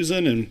what I'm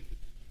using. And,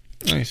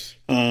 Nice.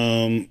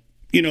 Again,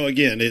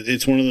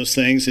 it's one of those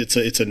things.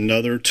 It's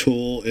another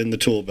tool in the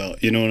tool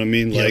belt. You know what I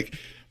mean? Yep. Like,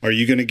 are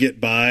you going to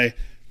get by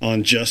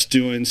on just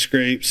doing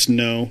scrapes?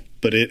 No,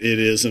 but it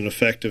is an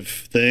effective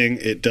thing.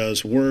 It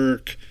does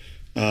work,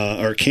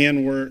 or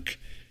can work.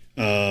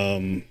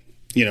 But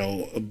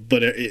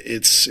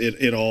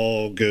it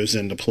all goes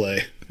into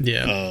play.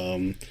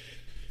 Yeah.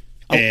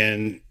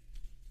 And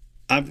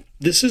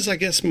this is, I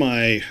guess,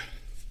 my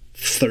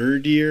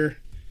 3rd year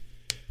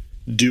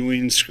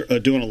doing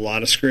a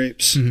lot of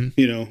scrapes,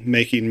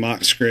 making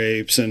mock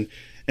scrapes. And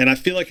I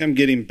feel like I'm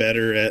getting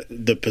better at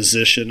the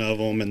position of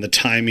them and the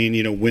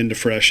timing, when to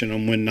freshen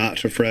them, when not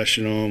to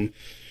freshen them,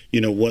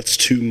 what's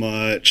too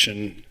much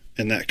and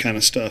that kind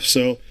of stuff.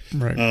 So,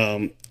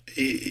 right.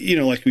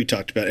 Like we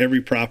talked about,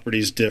 every property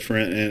is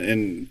different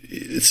and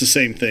it's the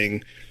same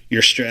thing.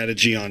 Your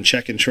strategy on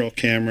checking trail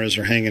cameras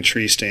or hanging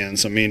tree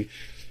stands. I mean,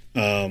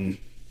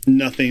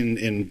 nothing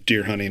in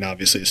deer hunting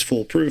obviously is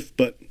foolproof,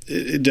 but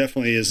it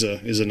definitely is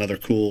another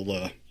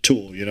cool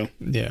tool,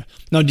 Yeah.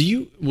 Now,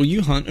 will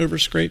you hunt over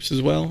scrapes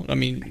as well? I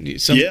mean,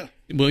 yeah.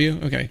 Will you?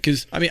 Okay.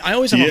 Because I mean, I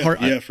always have a hard.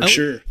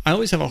 Sure. I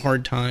always have a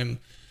hard time.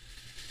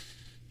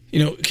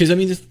 Because I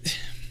mean,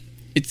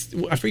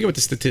 I forget what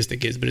the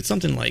statistic is, but it's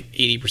something like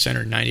 80%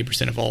 or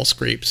 90% of all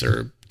scrapes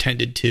are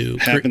tended to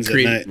happens at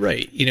night.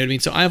 Right. You know what I mean?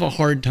 So I have a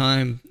hard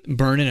time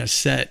burning a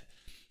set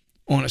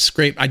on a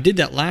scrape. I did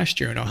that last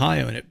year in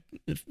Ohio, and it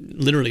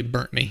literally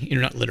burnt me.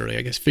 Not literally,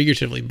 I guess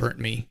figuratively burnt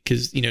me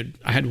because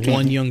I had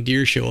one young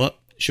deer show up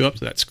to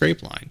that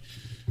scrape line.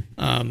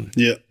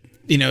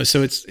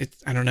 So it's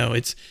I don't know.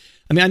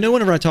 I mean, I know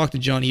whenever I talk to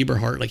John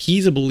Eberhart, like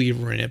he's a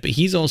believer in it, but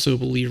he's also a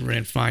believer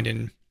in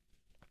finding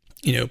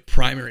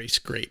primary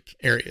scrape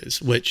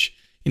areas, which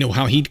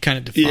how he kind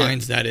of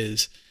defines that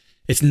is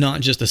it's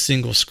not just a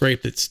single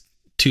scrape that's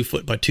 2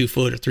 foot by 2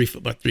 foot or 3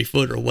 foot by 3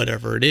 foot or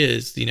whatever it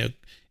is.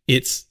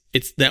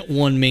 It's that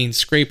one main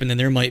scrape, and then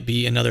there might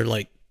be another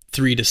like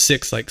 3 to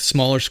 6 like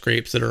smaller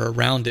scrapes that are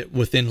around it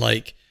within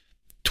like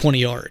 20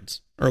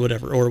 yards or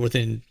whatever, or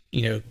within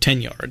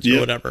 10 yards or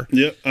whatever.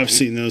 Yep, I've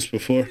seen those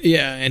before.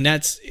 Yeah,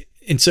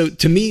 and so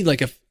to me,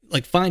 like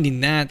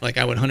finding that, like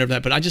I would hunt over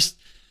that, but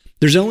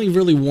there's only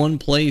really one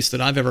place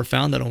that I've ever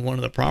found that on one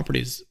of the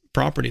properties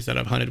that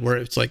I've hunted where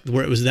it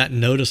was that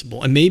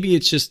noticeable, and maybe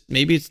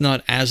it's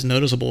not as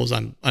noticeable as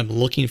I'm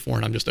looking for,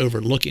 and I'm just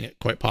overlooking it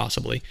quite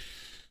possibly.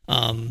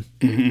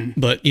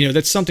 But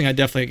that's something I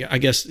definitely, I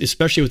guess,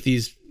 especially with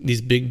these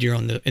big deer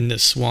in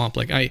this swamp,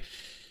 like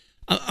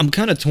I'm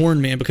kind of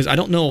torn, man, because I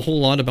don't know a whole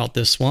lot about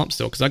this swamp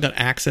still, because I got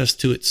access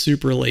to it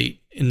super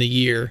late in the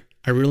year.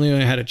 I really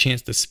only had a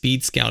chance to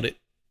speed scout it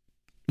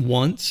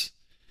once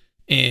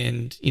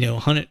and,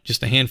 hunt it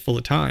just a handful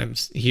of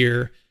times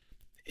here.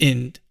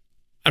 And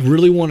I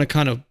really want to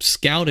kind of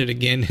scout it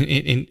again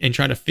and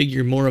try to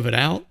figure more of it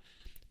out,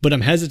 but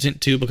I'm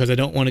hesitant to because I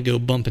don't want to go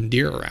bumping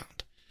deer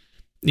around.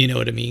 You know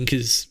what I mean?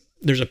 Because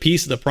there's a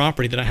piece of the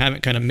property that I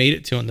haven't kind of made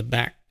it to on the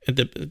back,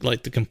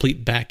 the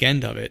complete back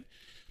end of it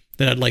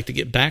that I'd like to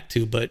get back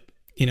to, but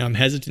I'm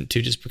hesitant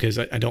to just because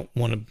I don't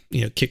want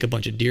to, kick a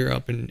bunch of deer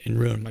up and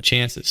ruin my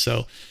chances.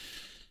 So,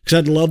 because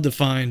I'd love to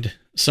find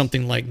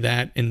something like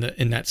that in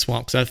that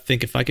swamp. Because I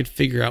think if I could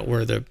figure out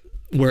where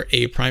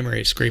a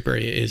primary scrape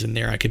area is in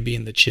there, I could be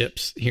in the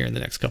chips here in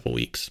the next couple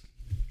weeks.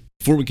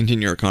 Before we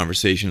continue our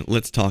conversation,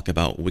 let's talk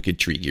about Wicked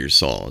Tree Gear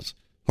saws.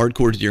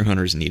 Hardcore deer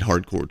hunters need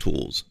hardcore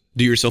tools.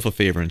 Do yourself a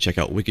favor and check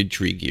out Wicked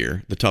Tree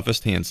Gear, the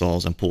toughest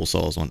handsaws and pull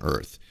saws on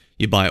earth.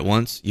 You buy it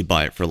once, you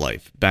buy it for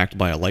life, backed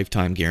by a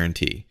lifetime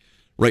guarantee.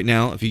 Right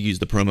now, if you use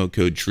the promo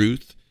code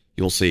TRUTH,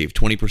 you'll save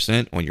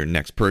 20% on your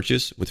next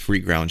purchase with free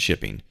ground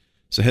shipping.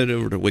 So head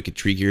over to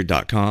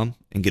wickedtreegear.com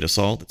and get a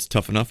saw that's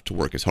tough enough to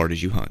work as hard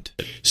as you hunt.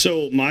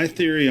 So my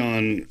theory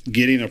on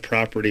getting a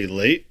property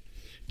late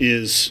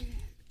is,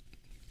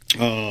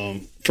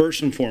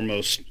 first and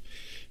foremost,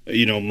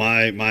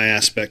 my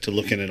aspect to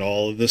looking at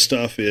all of this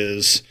stuff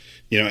is,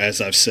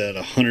 as I've said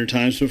 100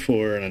 times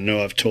before, and I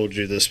know I've told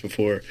you this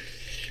before,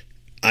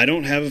 I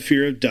don't have a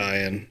fear of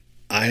dying.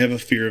 I have a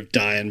fear of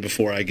dying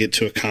before I get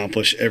to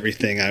accomplish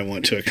everything I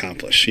want to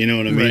accomplish. You know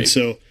what I mean? Right.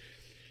 So,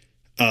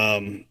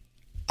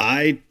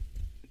 I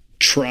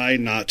try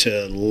not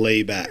to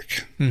lay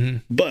back. Mm-hmm.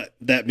 But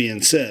that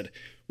being said,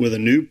 with a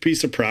new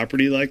piece of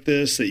property like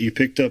this that you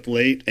picked up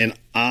late and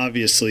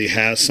obviously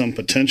has some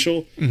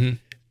potential, mm-hmm.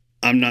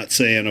 I'm not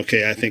saying,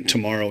 okay, I think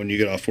tomorrow when you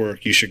get off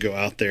work, you should go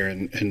out there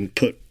and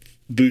put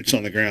boots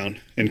on the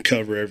ground and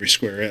cover every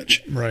square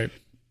inch. Right.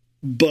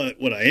 But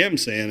what I am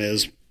saying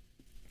is,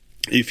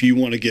 if you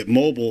want to get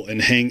mobile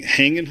and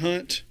hang and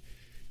hunt,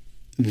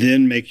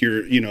 then make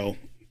your,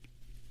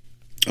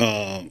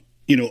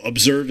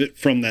 observe it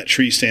from that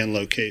tree stand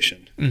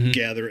location, mm-hmm.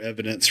 gather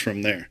evidence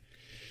from there.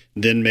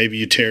 Then maybe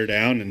you tear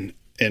down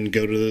and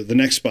go to the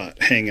next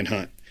spot, hang and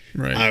hunt.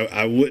 Right.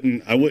 I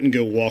wouldn't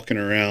go walking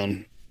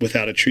around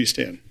without a tree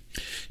stand.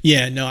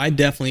 Yeah, no, I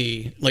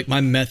definitely,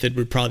 my method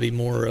would probably be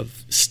more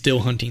of still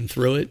hunting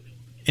through it.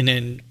 And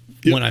then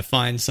when I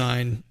find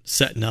sign,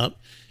 setting up.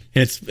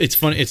 And it's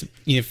funny. It's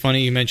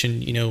funny you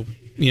mentioned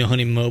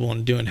hunting mobile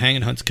and doing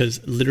hanging hunts,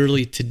 because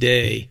literally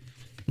today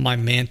my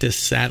Mantis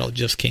saddle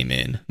just came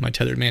in, my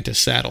tethered Mantis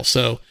saddle.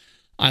 So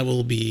I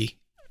will be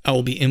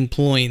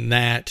employing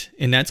that,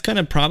 and that's kind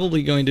of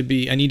probably going to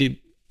be. I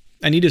need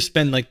to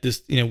spend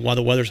this while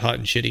the weather's hot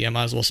and shitty. I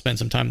might as well spend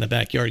some time in the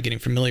backyard getting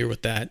familiar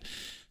with that.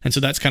 And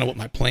so that's kind of what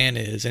my plan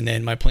is. And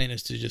then my plan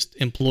is to just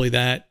employ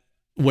that,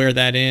 wear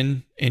that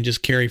in, and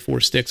just carry 4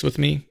 sticks with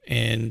me,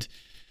 and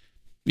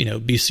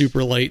be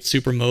super light,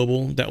 super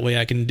mobile. That way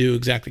I can do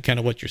exactly kind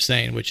of what you're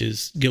saying, which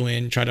is go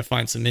in, try to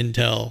find some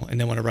intel, and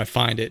then whenever I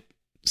find it,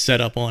 set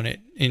up on it,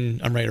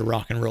 and I'm ready to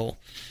rock and roll.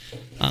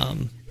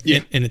 And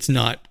it's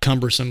not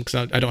cumbersome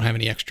because I don't have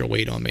any extra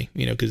weight on me,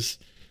 because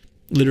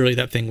literally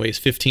that thing weighs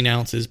 15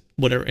 ounces,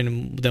 whatever,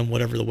 and then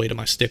whatever the weight of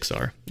my sticks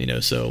are,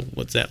 so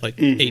what's that,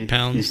 8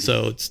 pounds? Mm-hmm.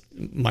 So it's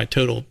my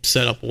total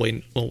setup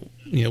weigh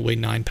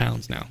 9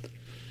 pounds now.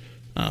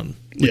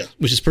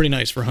 Which is pretty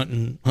nice for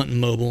hunting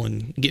mobile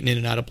and getting in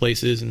and out of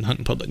places and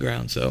hunting public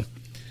ground. So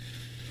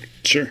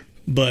sure.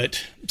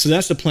 But so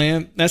that's the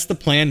plan. That's the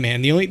plan,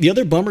 man. The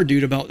other bummer,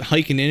 dude, about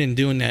hiking in and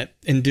doing that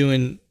and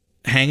doing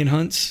hanging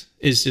hunts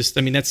is just,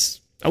 let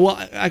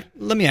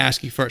me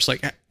ask you first,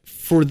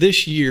 for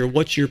this year,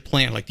 what's your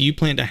plan? Do you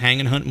plan to hang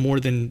and hunt more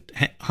than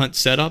hunt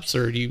setups,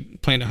 or do you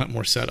plan to hunt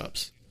more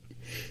setups?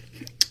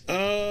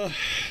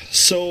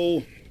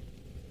 So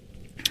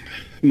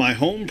my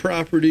home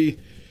property,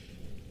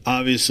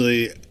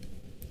 obviously,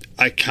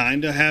 I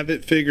kind of have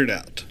it figured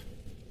out.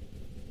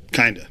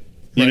 Kind of.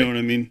 You know what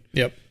I mean?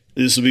 Yep.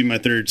 This will be my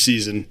 3rd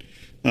season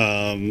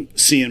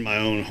seeing my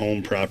own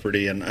home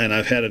property, and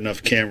I've had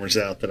enough cameras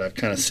out that I've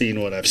kind of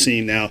seen what I've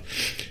seen. Now,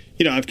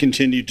 I've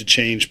continued to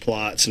change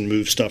plots and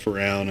move stuff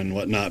around and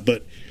whatnot,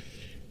 but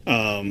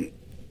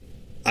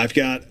I've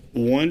got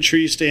one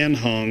tree stand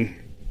hung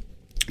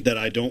that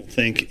I don't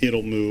think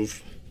it'll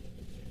move,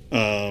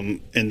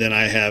 and then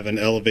I have an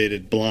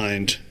elevated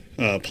blind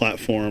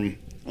platform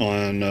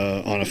on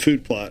a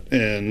food plot,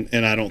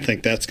 and I don't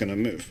think that's going to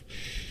move.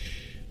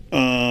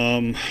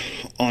 On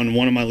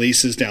one of my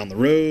leases down the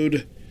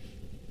road,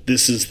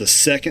 this is the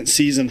 2nd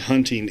season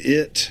hunting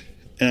it.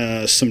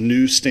 Some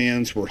new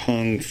stands were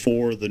hung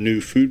for the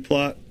new food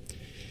plot,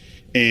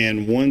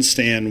 and one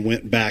stand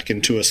went back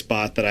into a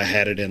spot that I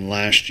had it in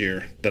last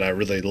year that I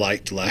really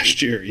liked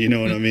last year. You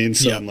know what I mean?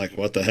 So I'm like,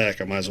 what the heck?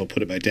 I might as well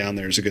put it back down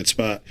there. It's a good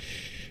spot.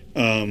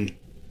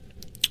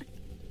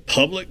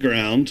 Public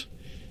ground,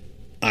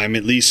 I'm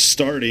at least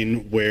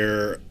starting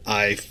where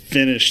I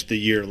finished the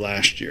year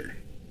last year.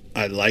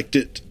 I liked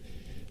it,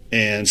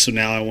 and so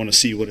now I want to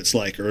see what it's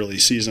like early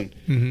season.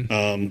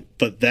 Mm-hmm.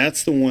 But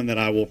that's the one that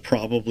I will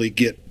probably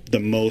get the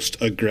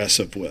most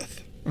aggressive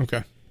with.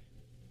 Okay.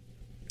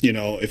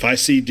 If I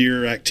see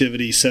deer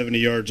activity 70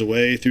 yards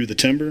away through the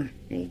timber,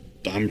 well,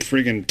 I'm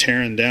friggin'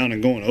 tearing down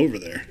and going over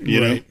there. You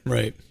know?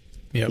 Right.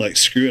 Yep.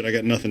 Screw it, I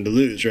got nothing to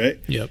lose, right?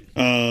 Yep.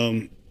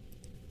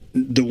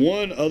 The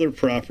one other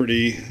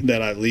property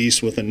that I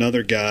lease with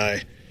another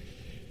guy,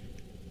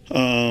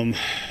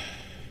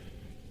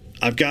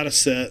 I've got a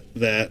set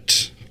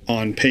that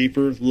on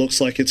paper looks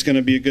like it's going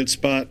to be a good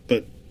spot,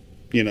 but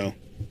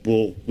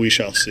we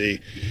shall see.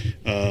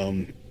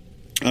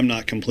 I'm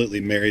not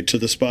completely married to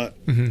the spot,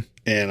 mm-hmm.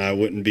 and I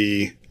wouldn't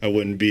be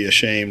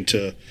ashamed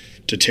to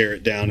tear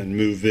it down and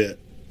move it.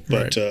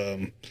 But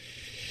right.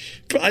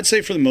 I'd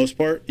say for the most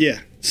part,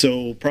 yeah.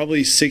 So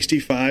probably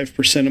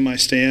 65% of my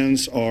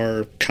stands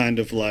are kind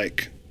of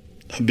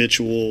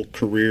habitual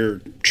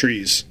career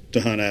trees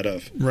to hunt out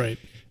of. Right.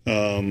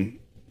 So,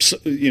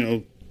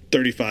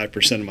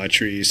 35% of my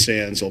tree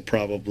stands will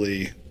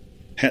probably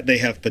they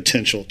have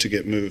potential to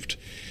get moved.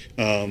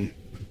 I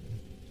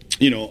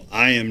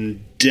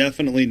am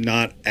definitely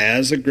not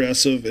as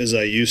aggressive as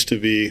I used to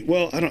be.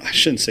 Well, I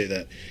shouldn't say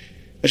that.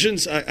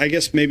 I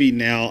guess maybe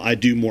now I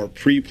do more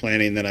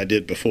pre-planning than I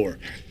did before.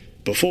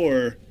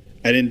 Before,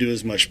 I didn't do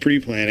as much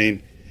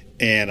pre-planning,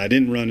 and I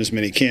didn't run as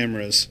many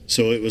cameras,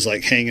 so it was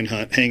like hang and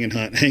hunt.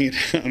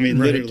 I mean,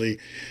 Right. literally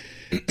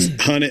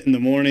hunt it in the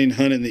morning,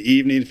 hunt it in the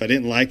evening. If I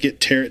didn't like it,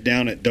 tear it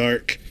down at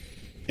dark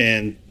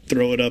and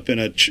throw it up in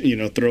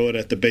throw it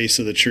at the base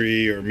of the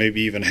tree, or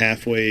maybe even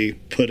halfway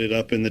put it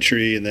up in the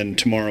tree, and then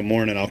tomorrow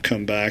morning I'll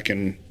come back,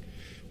 and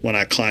when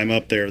I climb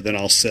up there, then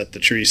I'll set the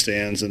tree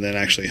stands and then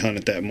actually hunt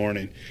it that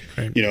morning.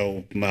 Right.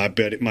 My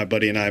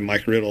buddy and I,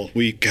 Mike Riddle,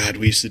 we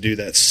used to do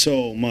that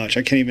so much.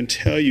 I can't even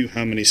tell you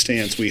how many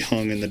stands we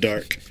hung in the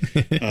dark.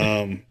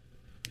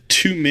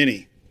 Too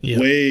many. Yep.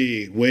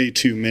 Way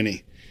too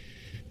many.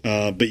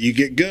 But you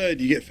get good,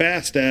 you get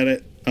fast at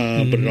it.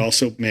 But it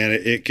also, man,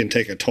 it can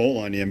take a toll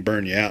on you and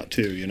burn you out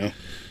too,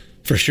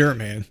 For sure,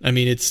 man. I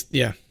mean, it's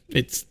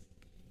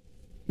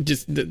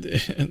just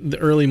the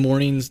early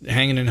mornings,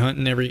 hanging and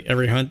hunting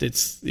every hunt.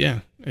 It's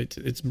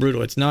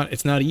brutal. It's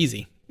not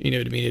easy. You know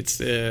what I mean? It's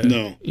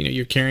no.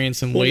 You're carrying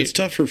some Well, weight. it's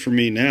tougher for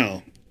me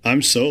now.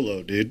 I'm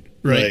solo, dude.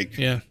 Right. Like,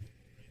 yeah.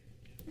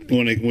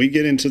 when we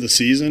get into the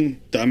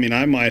season, I mean,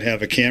 I might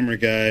have a camera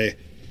guy.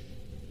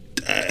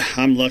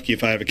 I'm lucky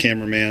if I have a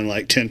cameraman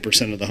like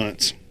 10% of the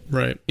hunts.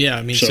 Right. Yeah.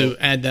 I mean, so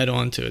add that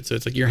on to it. So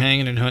it's like you're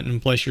hanging and hunting,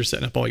 plus you're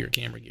setting up all your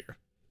camera gear.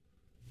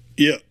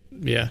 Yep.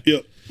 Yeah.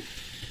 Yep.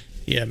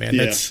 Yeah, man.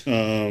 Yeah. That's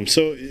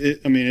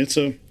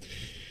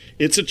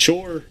It's a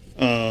chore.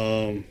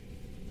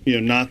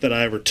 Not that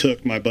I ever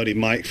took my buddy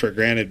Mike for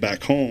granted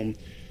back home.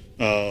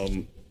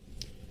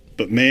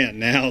 But man,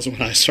 now's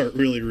when I start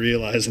really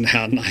realizing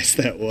how nice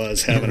that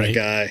was, having Right. a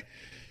guy,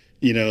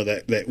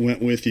 that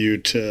went with you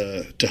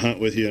to hunt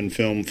with you and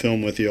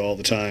film with you all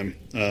the time.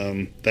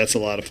 That's a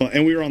lot of fun.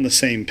 And we were on the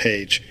same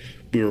page.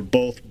 We were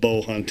both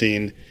bow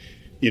hunting.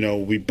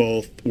 We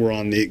both were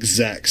on the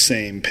exact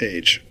same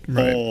page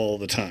Right. all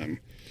the time.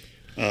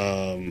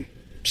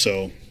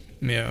 So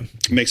yeah.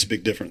 it makes a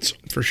big difference.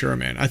 For sure,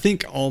 man. I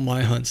think all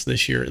my hunts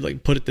this year,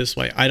 like put it this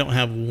way, I don't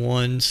have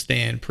one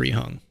stand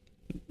pre-hung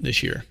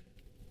this year.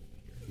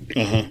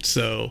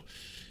 So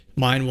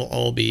mine will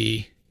all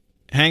be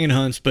hanging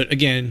hunts, but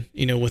again,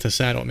 with a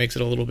saddle, it makes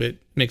it a little bit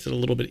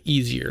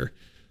easier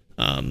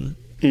to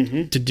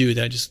do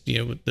that, just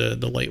with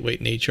the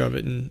lightweight nature of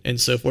it and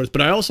so forth.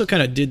 But I also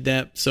kind of did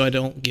that so I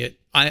don't get.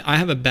 I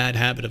have a bad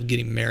habit of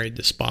getting married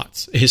to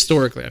spots.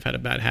 Historically, I've had a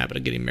bad habit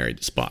of getting married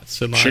to spots.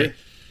 So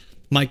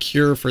my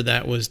cure for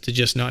that was to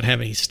just not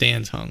have any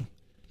stands hung,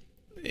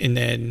 and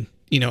then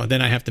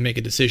then I have to make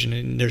a decision,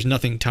 and there's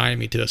nothing tying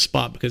me to a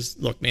spot because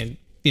look, man,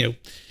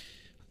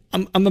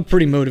 I'm a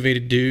pretty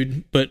motivated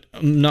dude, but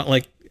I'm not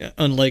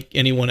unlike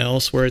anyone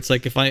else where it's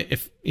like if I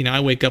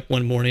wake up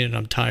one morning and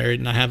I'm tired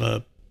and I have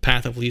a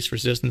path of least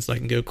resistance, I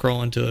can go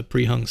crawl into a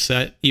pre-hung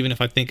set, even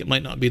if I think it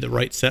might not be the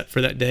right set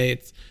for that day.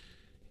 It's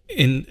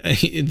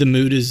the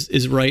mood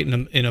is right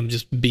and I'm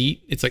just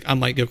beat. It's like I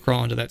might go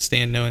crawl into that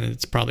stand knowing that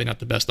it's probably not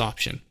the best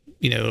option,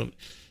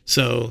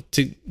 So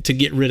to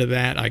get rid of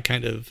that, I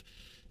kind of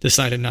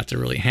decided not to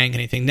really hang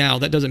anything. Now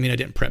that doesn't mean I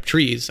didn't prep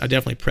trees. I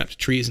definitely prepped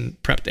trees and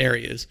prepped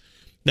areas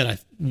that I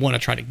want to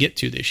try to get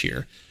to this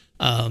year.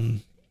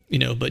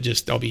 But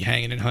just I'll be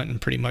hanging and hunting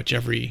pretty much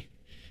every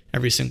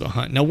single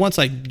hunt. Now, once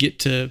I get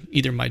to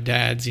either my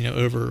dad's,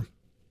 over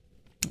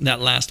that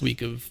last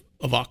week of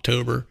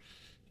October,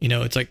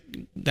 it's like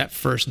that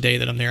first day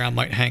that I'm there, I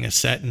might hang a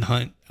set and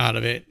hunt out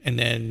of it and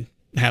then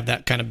have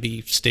that kind of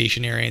be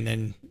stationary and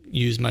then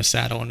use my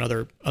saddle in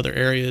other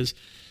areas.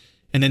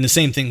 And then the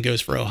same thing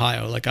goes for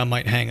Ohio. Like I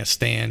might hang a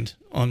stand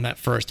on that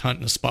first hunt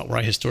in a spot where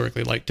I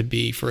historically like to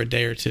be for a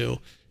day or two,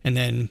 and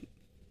then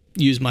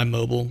use my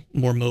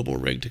more mobile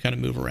rig to kind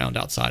of move around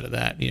outside of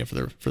that, for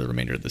the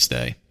remainder of the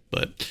stay.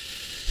 But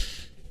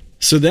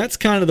so that's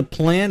kind of the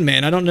plan,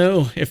 man. I don't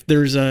know if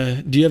there's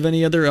do you have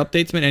any other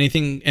updates, man?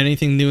 Anything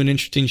new and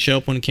interesting show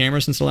up on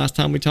camera since the last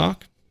time we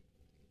talked?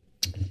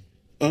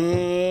 No.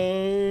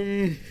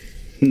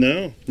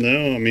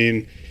 I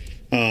mean,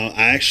 I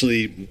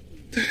actually,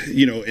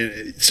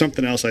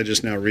 something else I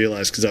just now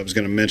realized because I was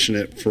going to mention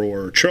it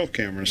for trail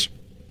cameras.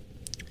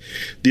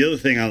 The other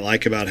thing I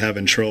like about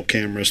having trail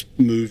cameras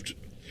moved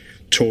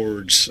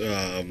towards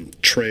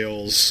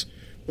trails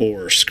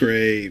or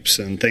scrapes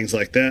and things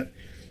like that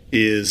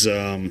is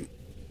I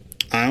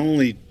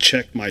only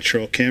check my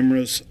trail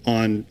cameras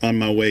on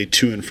my way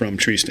to and from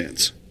tree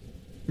stands.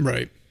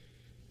 Right.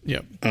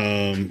 Yep.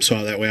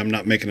 So that way I'm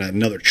not making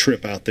another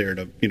trip out there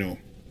to,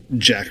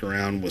 jack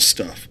around with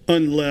stuff.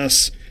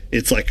 Unless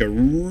it's like a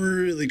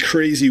really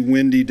crazy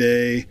windy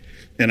day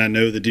and I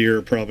know the deer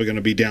are probably going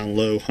to be down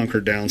low,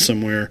 hunkered down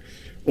somewhere,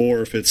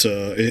 or if it's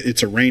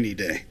a rainy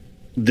day.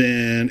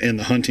 then and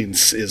the hunting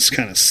is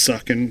kind of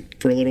sucking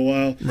for a little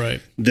while,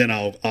 Right. then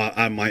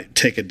I might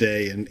take a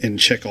day and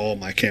check all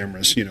my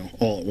cameras,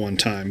 all at one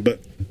time.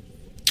 But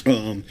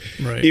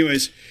Right.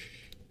 anyways,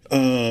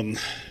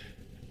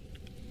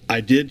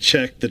 I did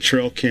check the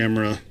trail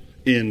camera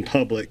in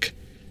public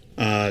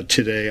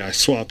today. I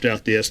swapped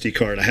out the SD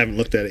card. I haven't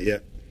looked at it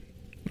yet.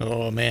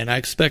 Oh man, I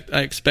expect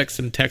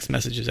some text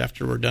messages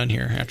after we're done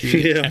here. After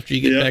you get,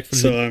 back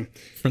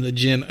from the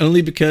gym,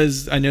 only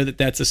because I know that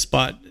that's a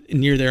spot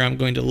near there I'm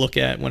going to look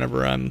at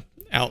whenever I'm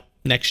out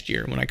next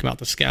year when I come out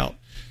to scout.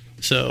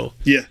 So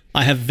yeah,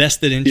 I have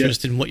vested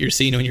interest in what you're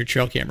seeing on your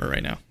trail camera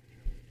right now.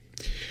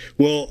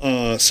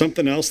 Well,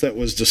 something else that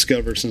was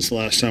discovered since the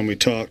last time we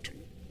talked.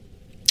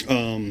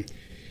 I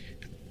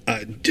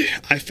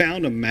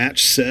found a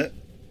match set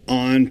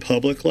on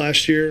Public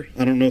last year.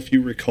 I don't know if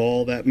you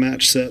recall that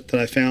match set that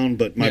I found,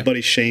 but my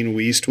buddy Shane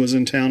Wiest was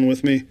in town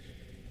with me.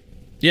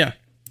 Yeah.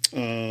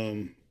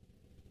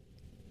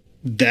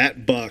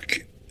 That buck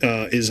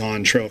is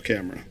on trail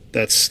camera.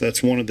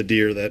 That's one of the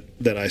deer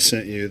that I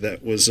sent you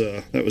that was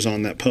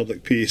on that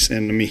Public piece,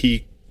 and I mean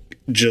he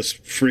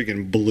just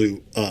friggin'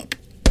 blew up.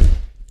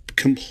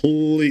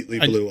 Completely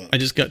blew up. I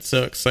just got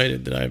so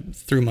excited that I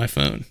threw my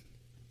phone.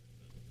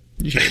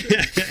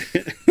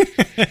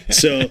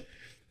 So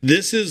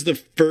this is the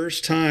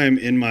first time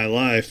in my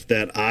life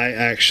that I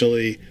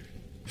actually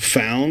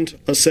found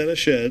a set of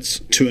sheds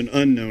to an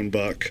unknown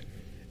buck,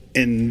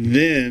 and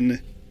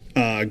then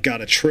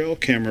got a trail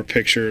camera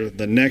picture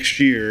the next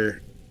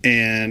year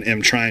and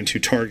am trying to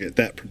target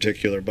that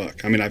particular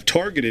buck. I mean, I've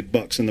targeted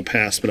bucks in the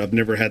past, but I've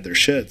never had their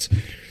sheds.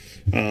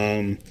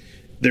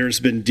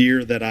 There's been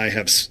deer that I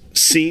have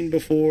seen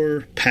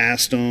before,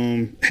 passed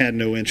them, had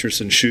no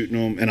interest in shooting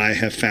them, and I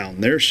have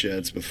found their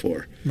sheds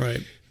before.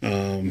 Right.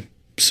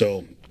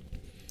 So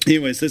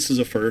anyways, this is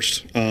a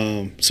first.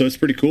 So it's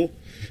pretty cool.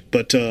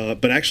 But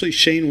actually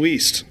Shane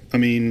Wiest, I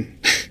mean,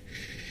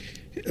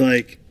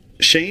 like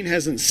Shane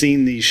hasn't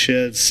seen these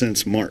sheds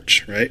since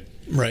March, right?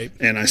 Right.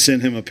 And I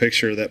sent him a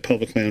picture of that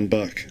public land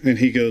buck, and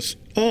he goes,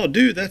 "Oh,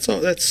 dude, that's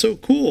so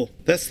cool.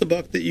 That's the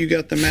buck that you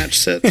got the match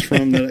sets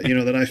from that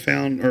that I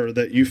found, or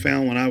that you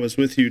found when I was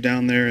with you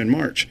down there in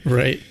March."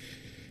 Right.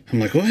 I'm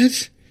like,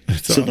 "What?"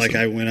 That's so awesome. like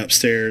I went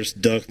upstairs,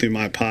 dug through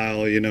my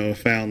pile,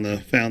 found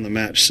the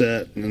match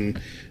set,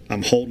 and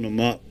I'm holding them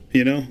up,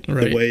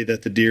 Right. the way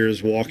that the deer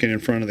is walking in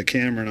front of the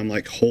camera, and I'm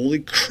like, "Holy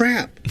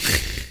crap!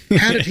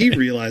 How did he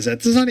realize that?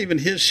 This is not even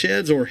his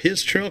sheds or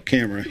his trail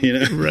camera,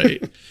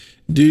 Right.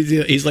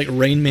 Dude, he's like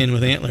Rain Man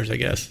with antlers, I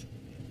guess.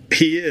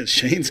 He is.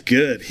 Shane's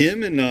good.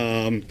 Him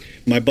and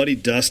my buddy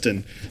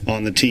Dustin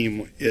on the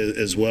team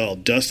as well.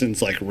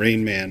 Dustin's like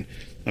Rain Man.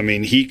 I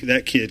mean,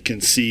 that kid can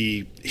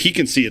see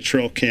a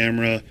trail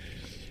camera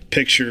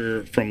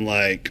picture from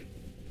like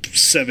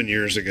 7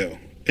 years ago,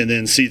 and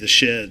then see the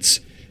sheds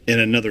in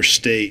another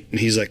state, and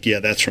he's like, "Yeah,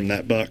 that's from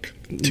that buck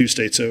 2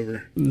 states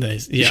over."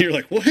 Nice. Yeah. You're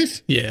like,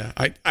 "What?" Yeah,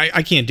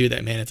 I can't do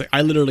that, man. It's like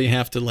I literally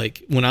have to,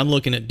 like, when I'm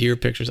looking at deer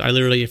pictures, I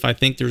literally, if I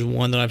think there's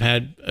one that I've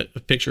had a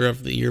picture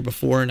of the year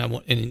before,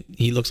 and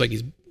he looks like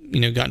he's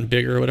gotten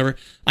bigger or whatever,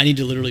 I need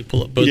to literally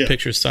pull up both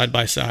pictures side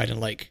by side and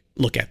like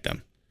look at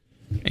them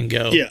and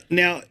go. Yeah.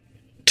 Now,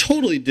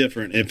 totally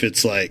different if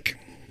it's like,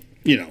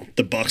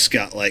 the buck's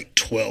got like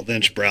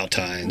 12-inch brow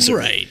tines. Or,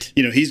 Right.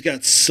 He's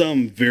got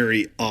some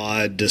very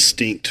odd,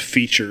 distinct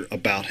feature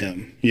about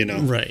him,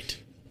 Right.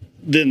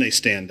 Then they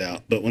stand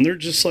out. But when they're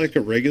just like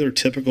a regular,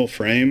 typical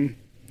frame,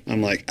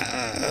 I'm like,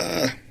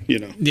 Yeah,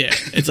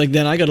 it's like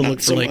then I got to look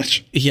for so like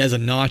much. he has a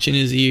notch in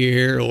his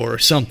ear or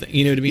something.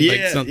 You know what I mean?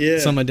 Yeah,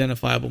 like some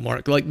identifiable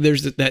mark. Like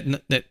there's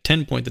that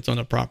 10 point that's on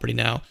the property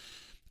now.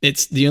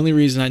 It's the only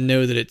reason I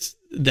know that it's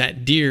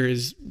that deer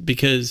is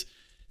because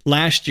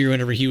last year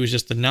whenever he was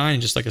just a 9,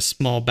 just like a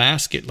small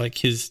basket, like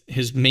his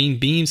main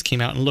beams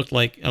came out and looked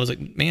like, I was like,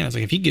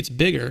 if he gets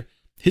bigger,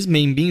 his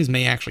main beams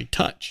may actually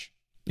touch.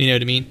 You know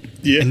what I mean?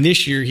 Yeah. And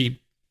this year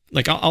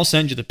I'll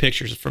send you the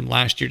pictures from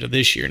last year to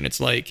this year, and it's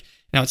like,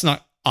 now it's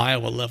not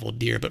Iowa level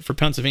deer, but for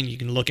Pennsylvania, you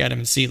can look at him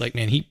and see like,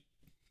 man, he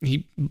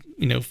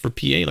for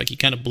PA, like he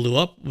kind of blew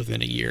up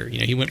within a year.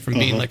 He went from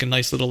being like a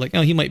nice little, like,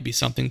 oh, he might be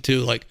something too,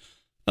 like,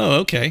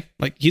 oh, okay,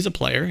 like he's a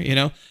player,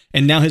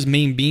 and now his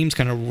main beams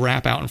kind of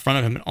wrap out in front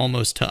of him and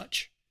almost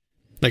touch,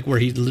 like where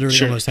he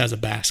literally almost has a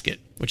basket,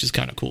 which is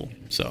kind of cool.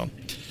 So,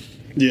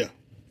 yeah.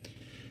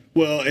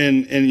 Well,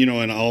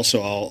 and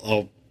also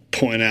I'll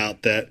point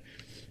out that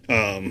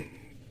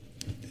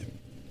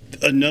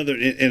another,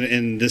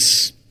 and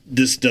this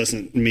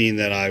doesn't mean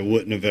that I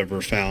wouldn't have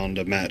ever found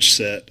a match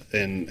set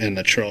and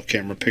a trail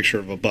camera picture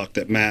of a buck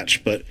that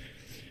matched, but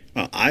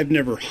I've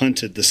never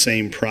hunted the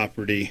same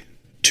property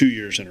 2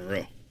 years in a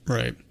row.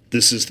 right.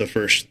 This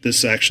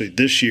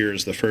year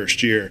is the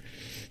first year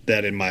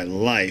that in my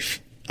life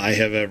I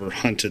have ever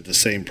hunted the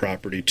same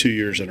property 2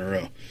 years in a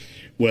row.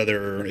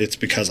 Whether it's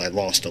because I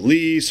lost a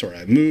lease or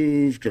I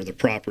moved or the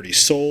property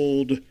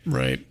sold,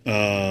 Right.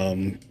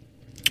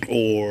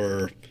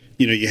 or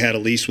you had a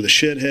lease with a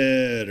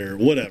shithead or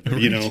whatever.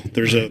 Right.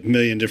 There's a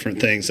million different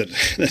things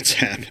that's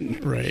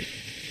happened. Right.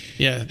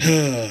 Yeah.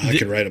 I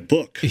could write a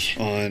book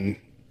on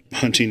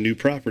hunting new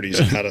properties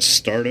and how to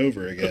start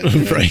over again.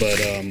 You know? Right.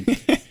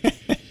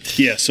 But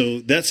yeah, so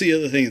that's the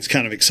other thing that's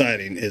kind of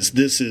exciting is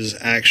this is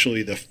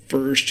actually the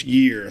first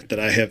year that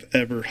I have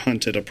ever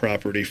hunted a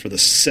property for the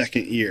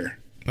second year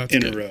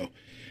in a row.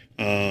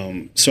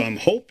 So I'm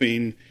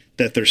hoping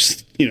that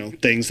there's,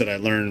 things that I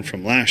learned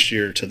from last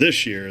year to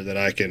this year that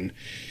I can,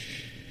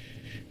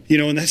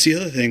 and that's the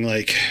other thing,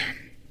 like,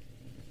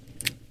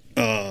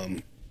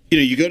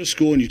 you go to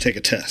school and you take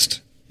a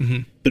test,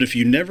 but if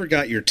you never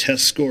got your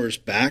test scores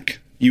back,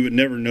 you would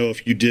never know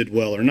if you did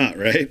well or not,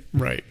 right?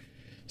 Right.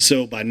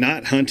 So by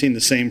not hunting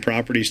the same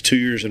properties 2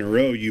 years in a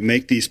row, you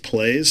make these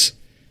plays,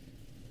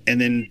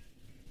 and then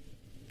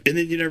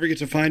you never get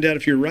to find out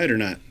if you're right or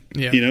not.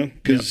 Yeah.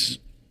 Because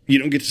you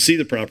don't get to see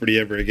the property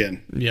ever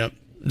again. Yep.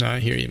 No, I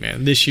hear you,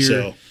 man. This year,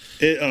 so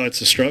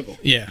it's a struggle.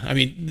 Yeah, I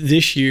mean,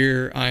 this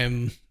year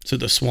so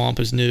the swamp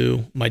is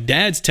new. My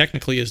dad's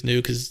technically is new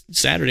because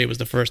Saturday was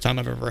the first time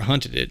I've ever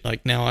hunted it.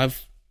 Like now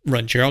I've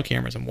run trail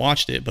cameras and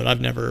watched it, but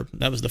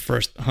that was the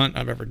first hunt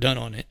I've ever done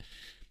on it.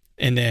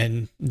 And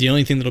then the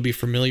only thing that'll be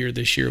familiar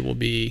this year will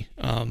be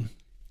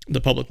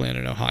the public land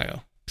in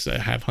Ohio because I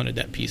have hunted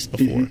that piece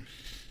before.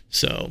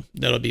 So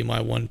that'll be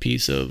my one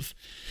piece of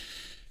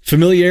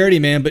familiarity,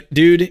 man. But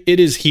dude, it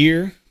is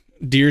here.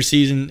 Deer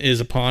season is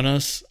upon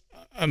us.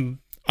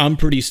 I'm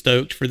pretty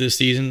stoked for this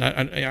season.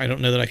 I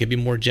don't know that I could be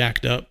more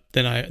jacked up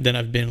than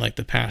I've been like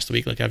the past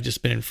week. Like I've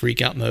just been in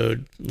freak out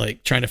mode,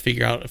 like trying to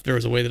figure out if there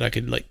was a way that I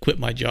could like quit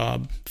my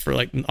job for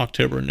like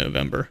October and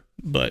November.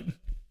 But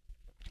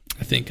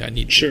I think I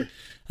need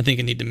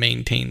to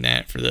maintain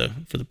that for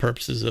the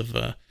purposes of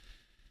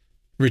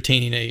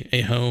retaining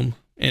a home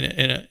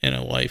and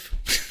a life.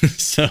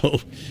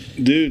 So,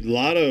 dude,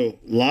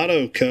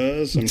 lotto,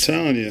 cuz I'm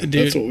telling you, dude,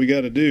 that's what we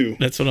got to do.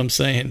 That's what I'm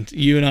saying.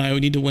 You and I,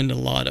 we need to win the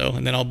lotto,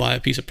 and then I'll buy a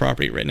piece of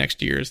property right next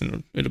to yours,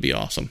 and it'll be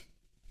awesome.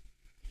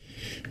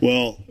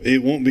 Well,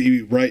 it won't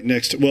be right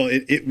next to. Well,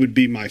 it would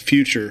be my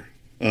future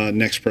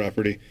next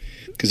property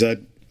because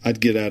I'd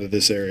get out of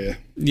this area.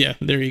 Yeah,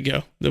 there you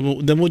go.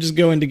 Then we'll just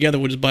go in together.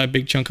 We'll just buy a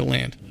big chunk of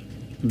land.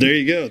 There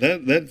you go.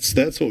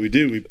 That's what we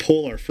do. We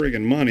pull our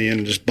friggin' money in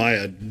and just buy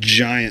a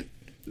giant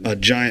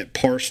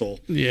parcel.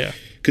 Yeah.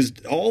 Because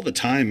all the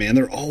time, man,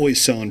 they're always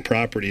selling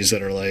properties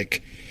that are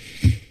like,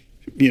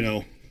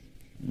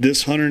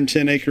 this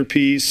 110 acre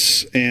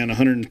piece and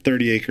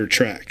 130 acre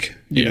tract,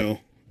 you know,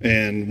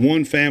 and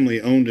one family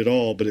owned it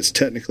all, but it's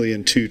technically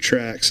in 2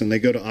 tracts, and they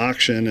go to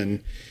auction,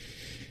 and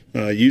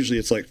usually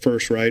it's like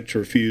first right to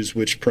refuse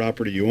which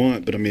property you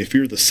want. But I mean, if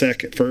you're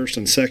the first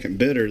and second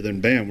bidder,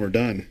 then bam, we're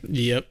done.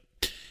 Yep.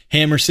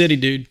 Hammer City,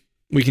 dude.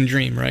 We can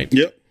dream, right?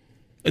 Yep.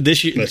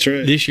 This year, that's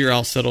right. This year,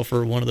 I'll settle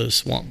for one of those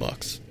swamp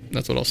bucks.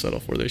 That's what I'll settle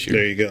for this year.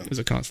 There you go. As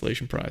a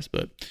consolation prize.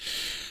 But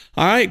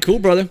all right, cool,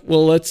 brother.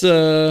 Well, let's.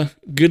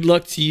 Good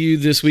luck to you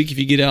this week if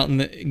you get out in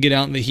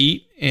the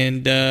heat,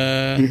 and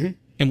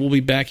we'll be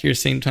back here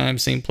same time,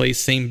 same place,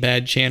 same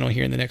bad channel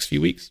here in the next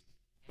few weeks.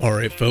 All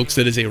right, folks,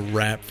 that is a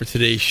wrap for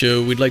today's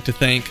show. We'd like to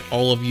thank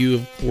all of you,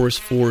 of course,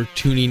 for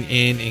tuning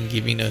in and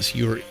giving us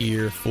your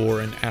ear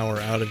for an hour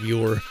out of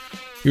your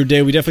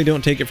day. We definitely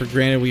don't take it for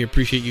granted. We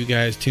appreciate you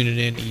guys tuning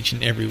in each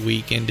and every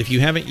week. And if you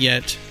haven't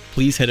yet,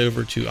 please head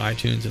over to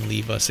iTunes and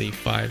leave us a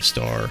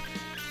 5-star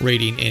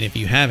rating. And if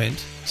you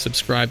haven't,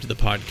 subscribe to the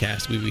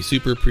podcast. We'd be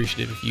super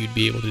appreciative if you'd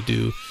be able to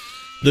do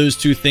those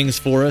 2 things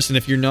for us. And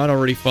if you're not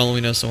already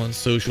following us on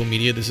social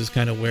media, this is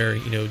kind of where,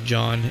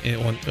 John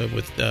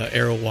with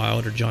Arrow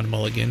Wild or John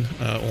Mulligan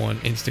on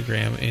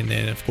Instagram, and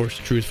then, of course,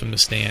 Truth from the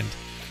Stand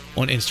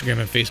on Instagram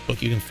and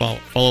Facebook. You can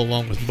follow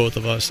along with both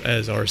of us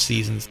as our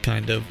seasons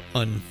kind of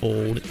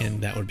unfold,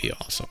 and that would be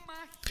awesome.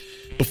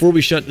 Before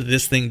we shut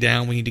this thing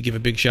down, we need to give a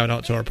big shout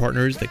out to our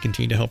partners that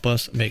continue to help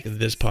us make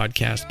this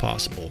podcast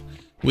possible.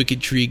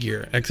 Wicked Tree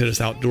Gear, Exodus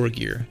Outdoor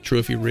Gear,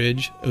 Trophy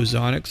Ridge,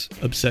 Ozonics,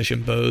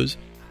 Obsession Bows,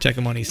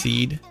 Tecumseh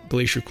Seed,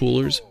 Glacier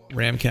Coolers,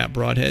 Ramcat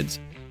Broadheads,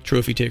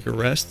 Trophy Taker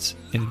Rests,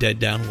 and Dead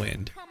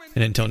Downwind.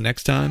 And until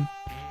next time,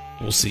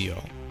 we'll see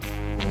y'all.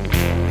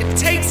 It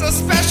takes a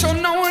special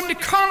knowing to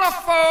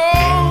colorful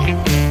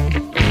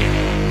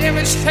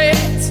image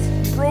heads,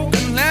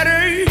 broken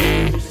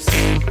letters,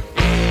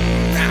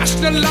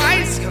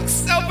 rationalize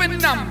yourself in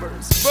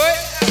numbers, but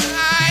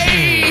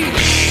I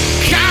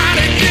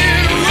gotta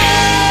get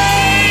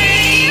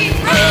away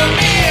from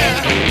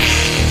here.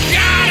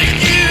 Gotta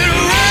get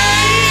away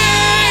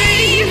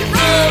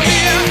from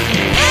here.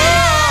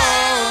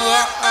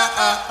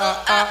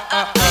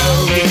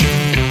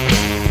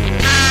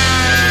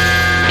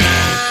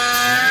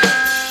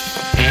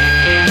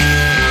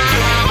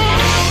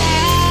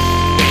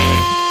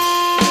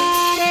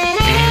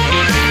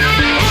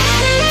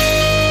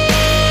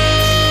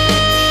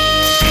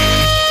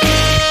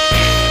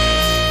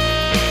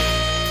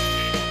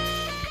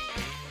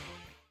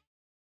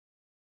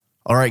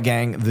 All right,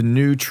 gang, the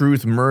new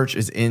Truth merch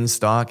is in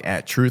stock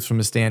at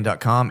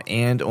truthfromthestand.com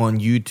and on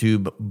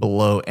YouTube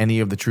below any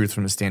of the Truth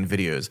from the Stand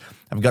videos.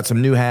 I've got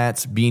some new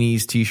hats,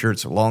 beanies,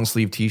 t-shirts, long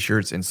sleeve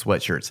t-shirts, and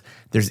sweatshirts.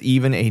 There's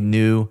even a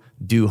new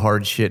Do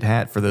Hard Shit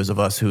hat for those of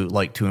us who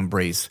like to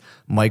embrace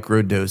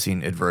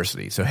micro-dosing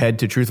adversity. So head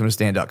to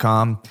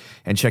truthfromthestand.com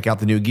and check out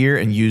the new gear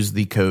and use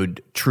the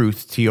code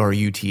TRUTH,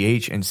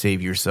 T-R-U-T-H, and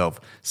save yourself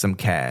some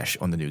cash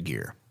on the new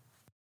gear.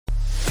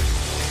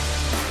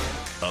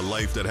 A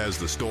life that has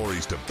the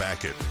stories to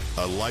back it.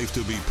 A life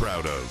to be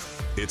proud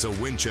of. It's a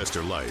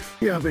Winchester life.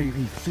 Yeah,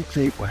 baby.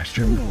 6'8"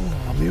 Western.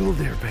 Oh, mule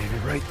deer, baby,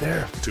 right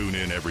there. Tune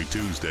in every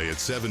Tuesday at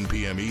 7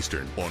 p.m.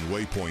 Eastern on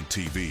Waypoint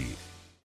TV.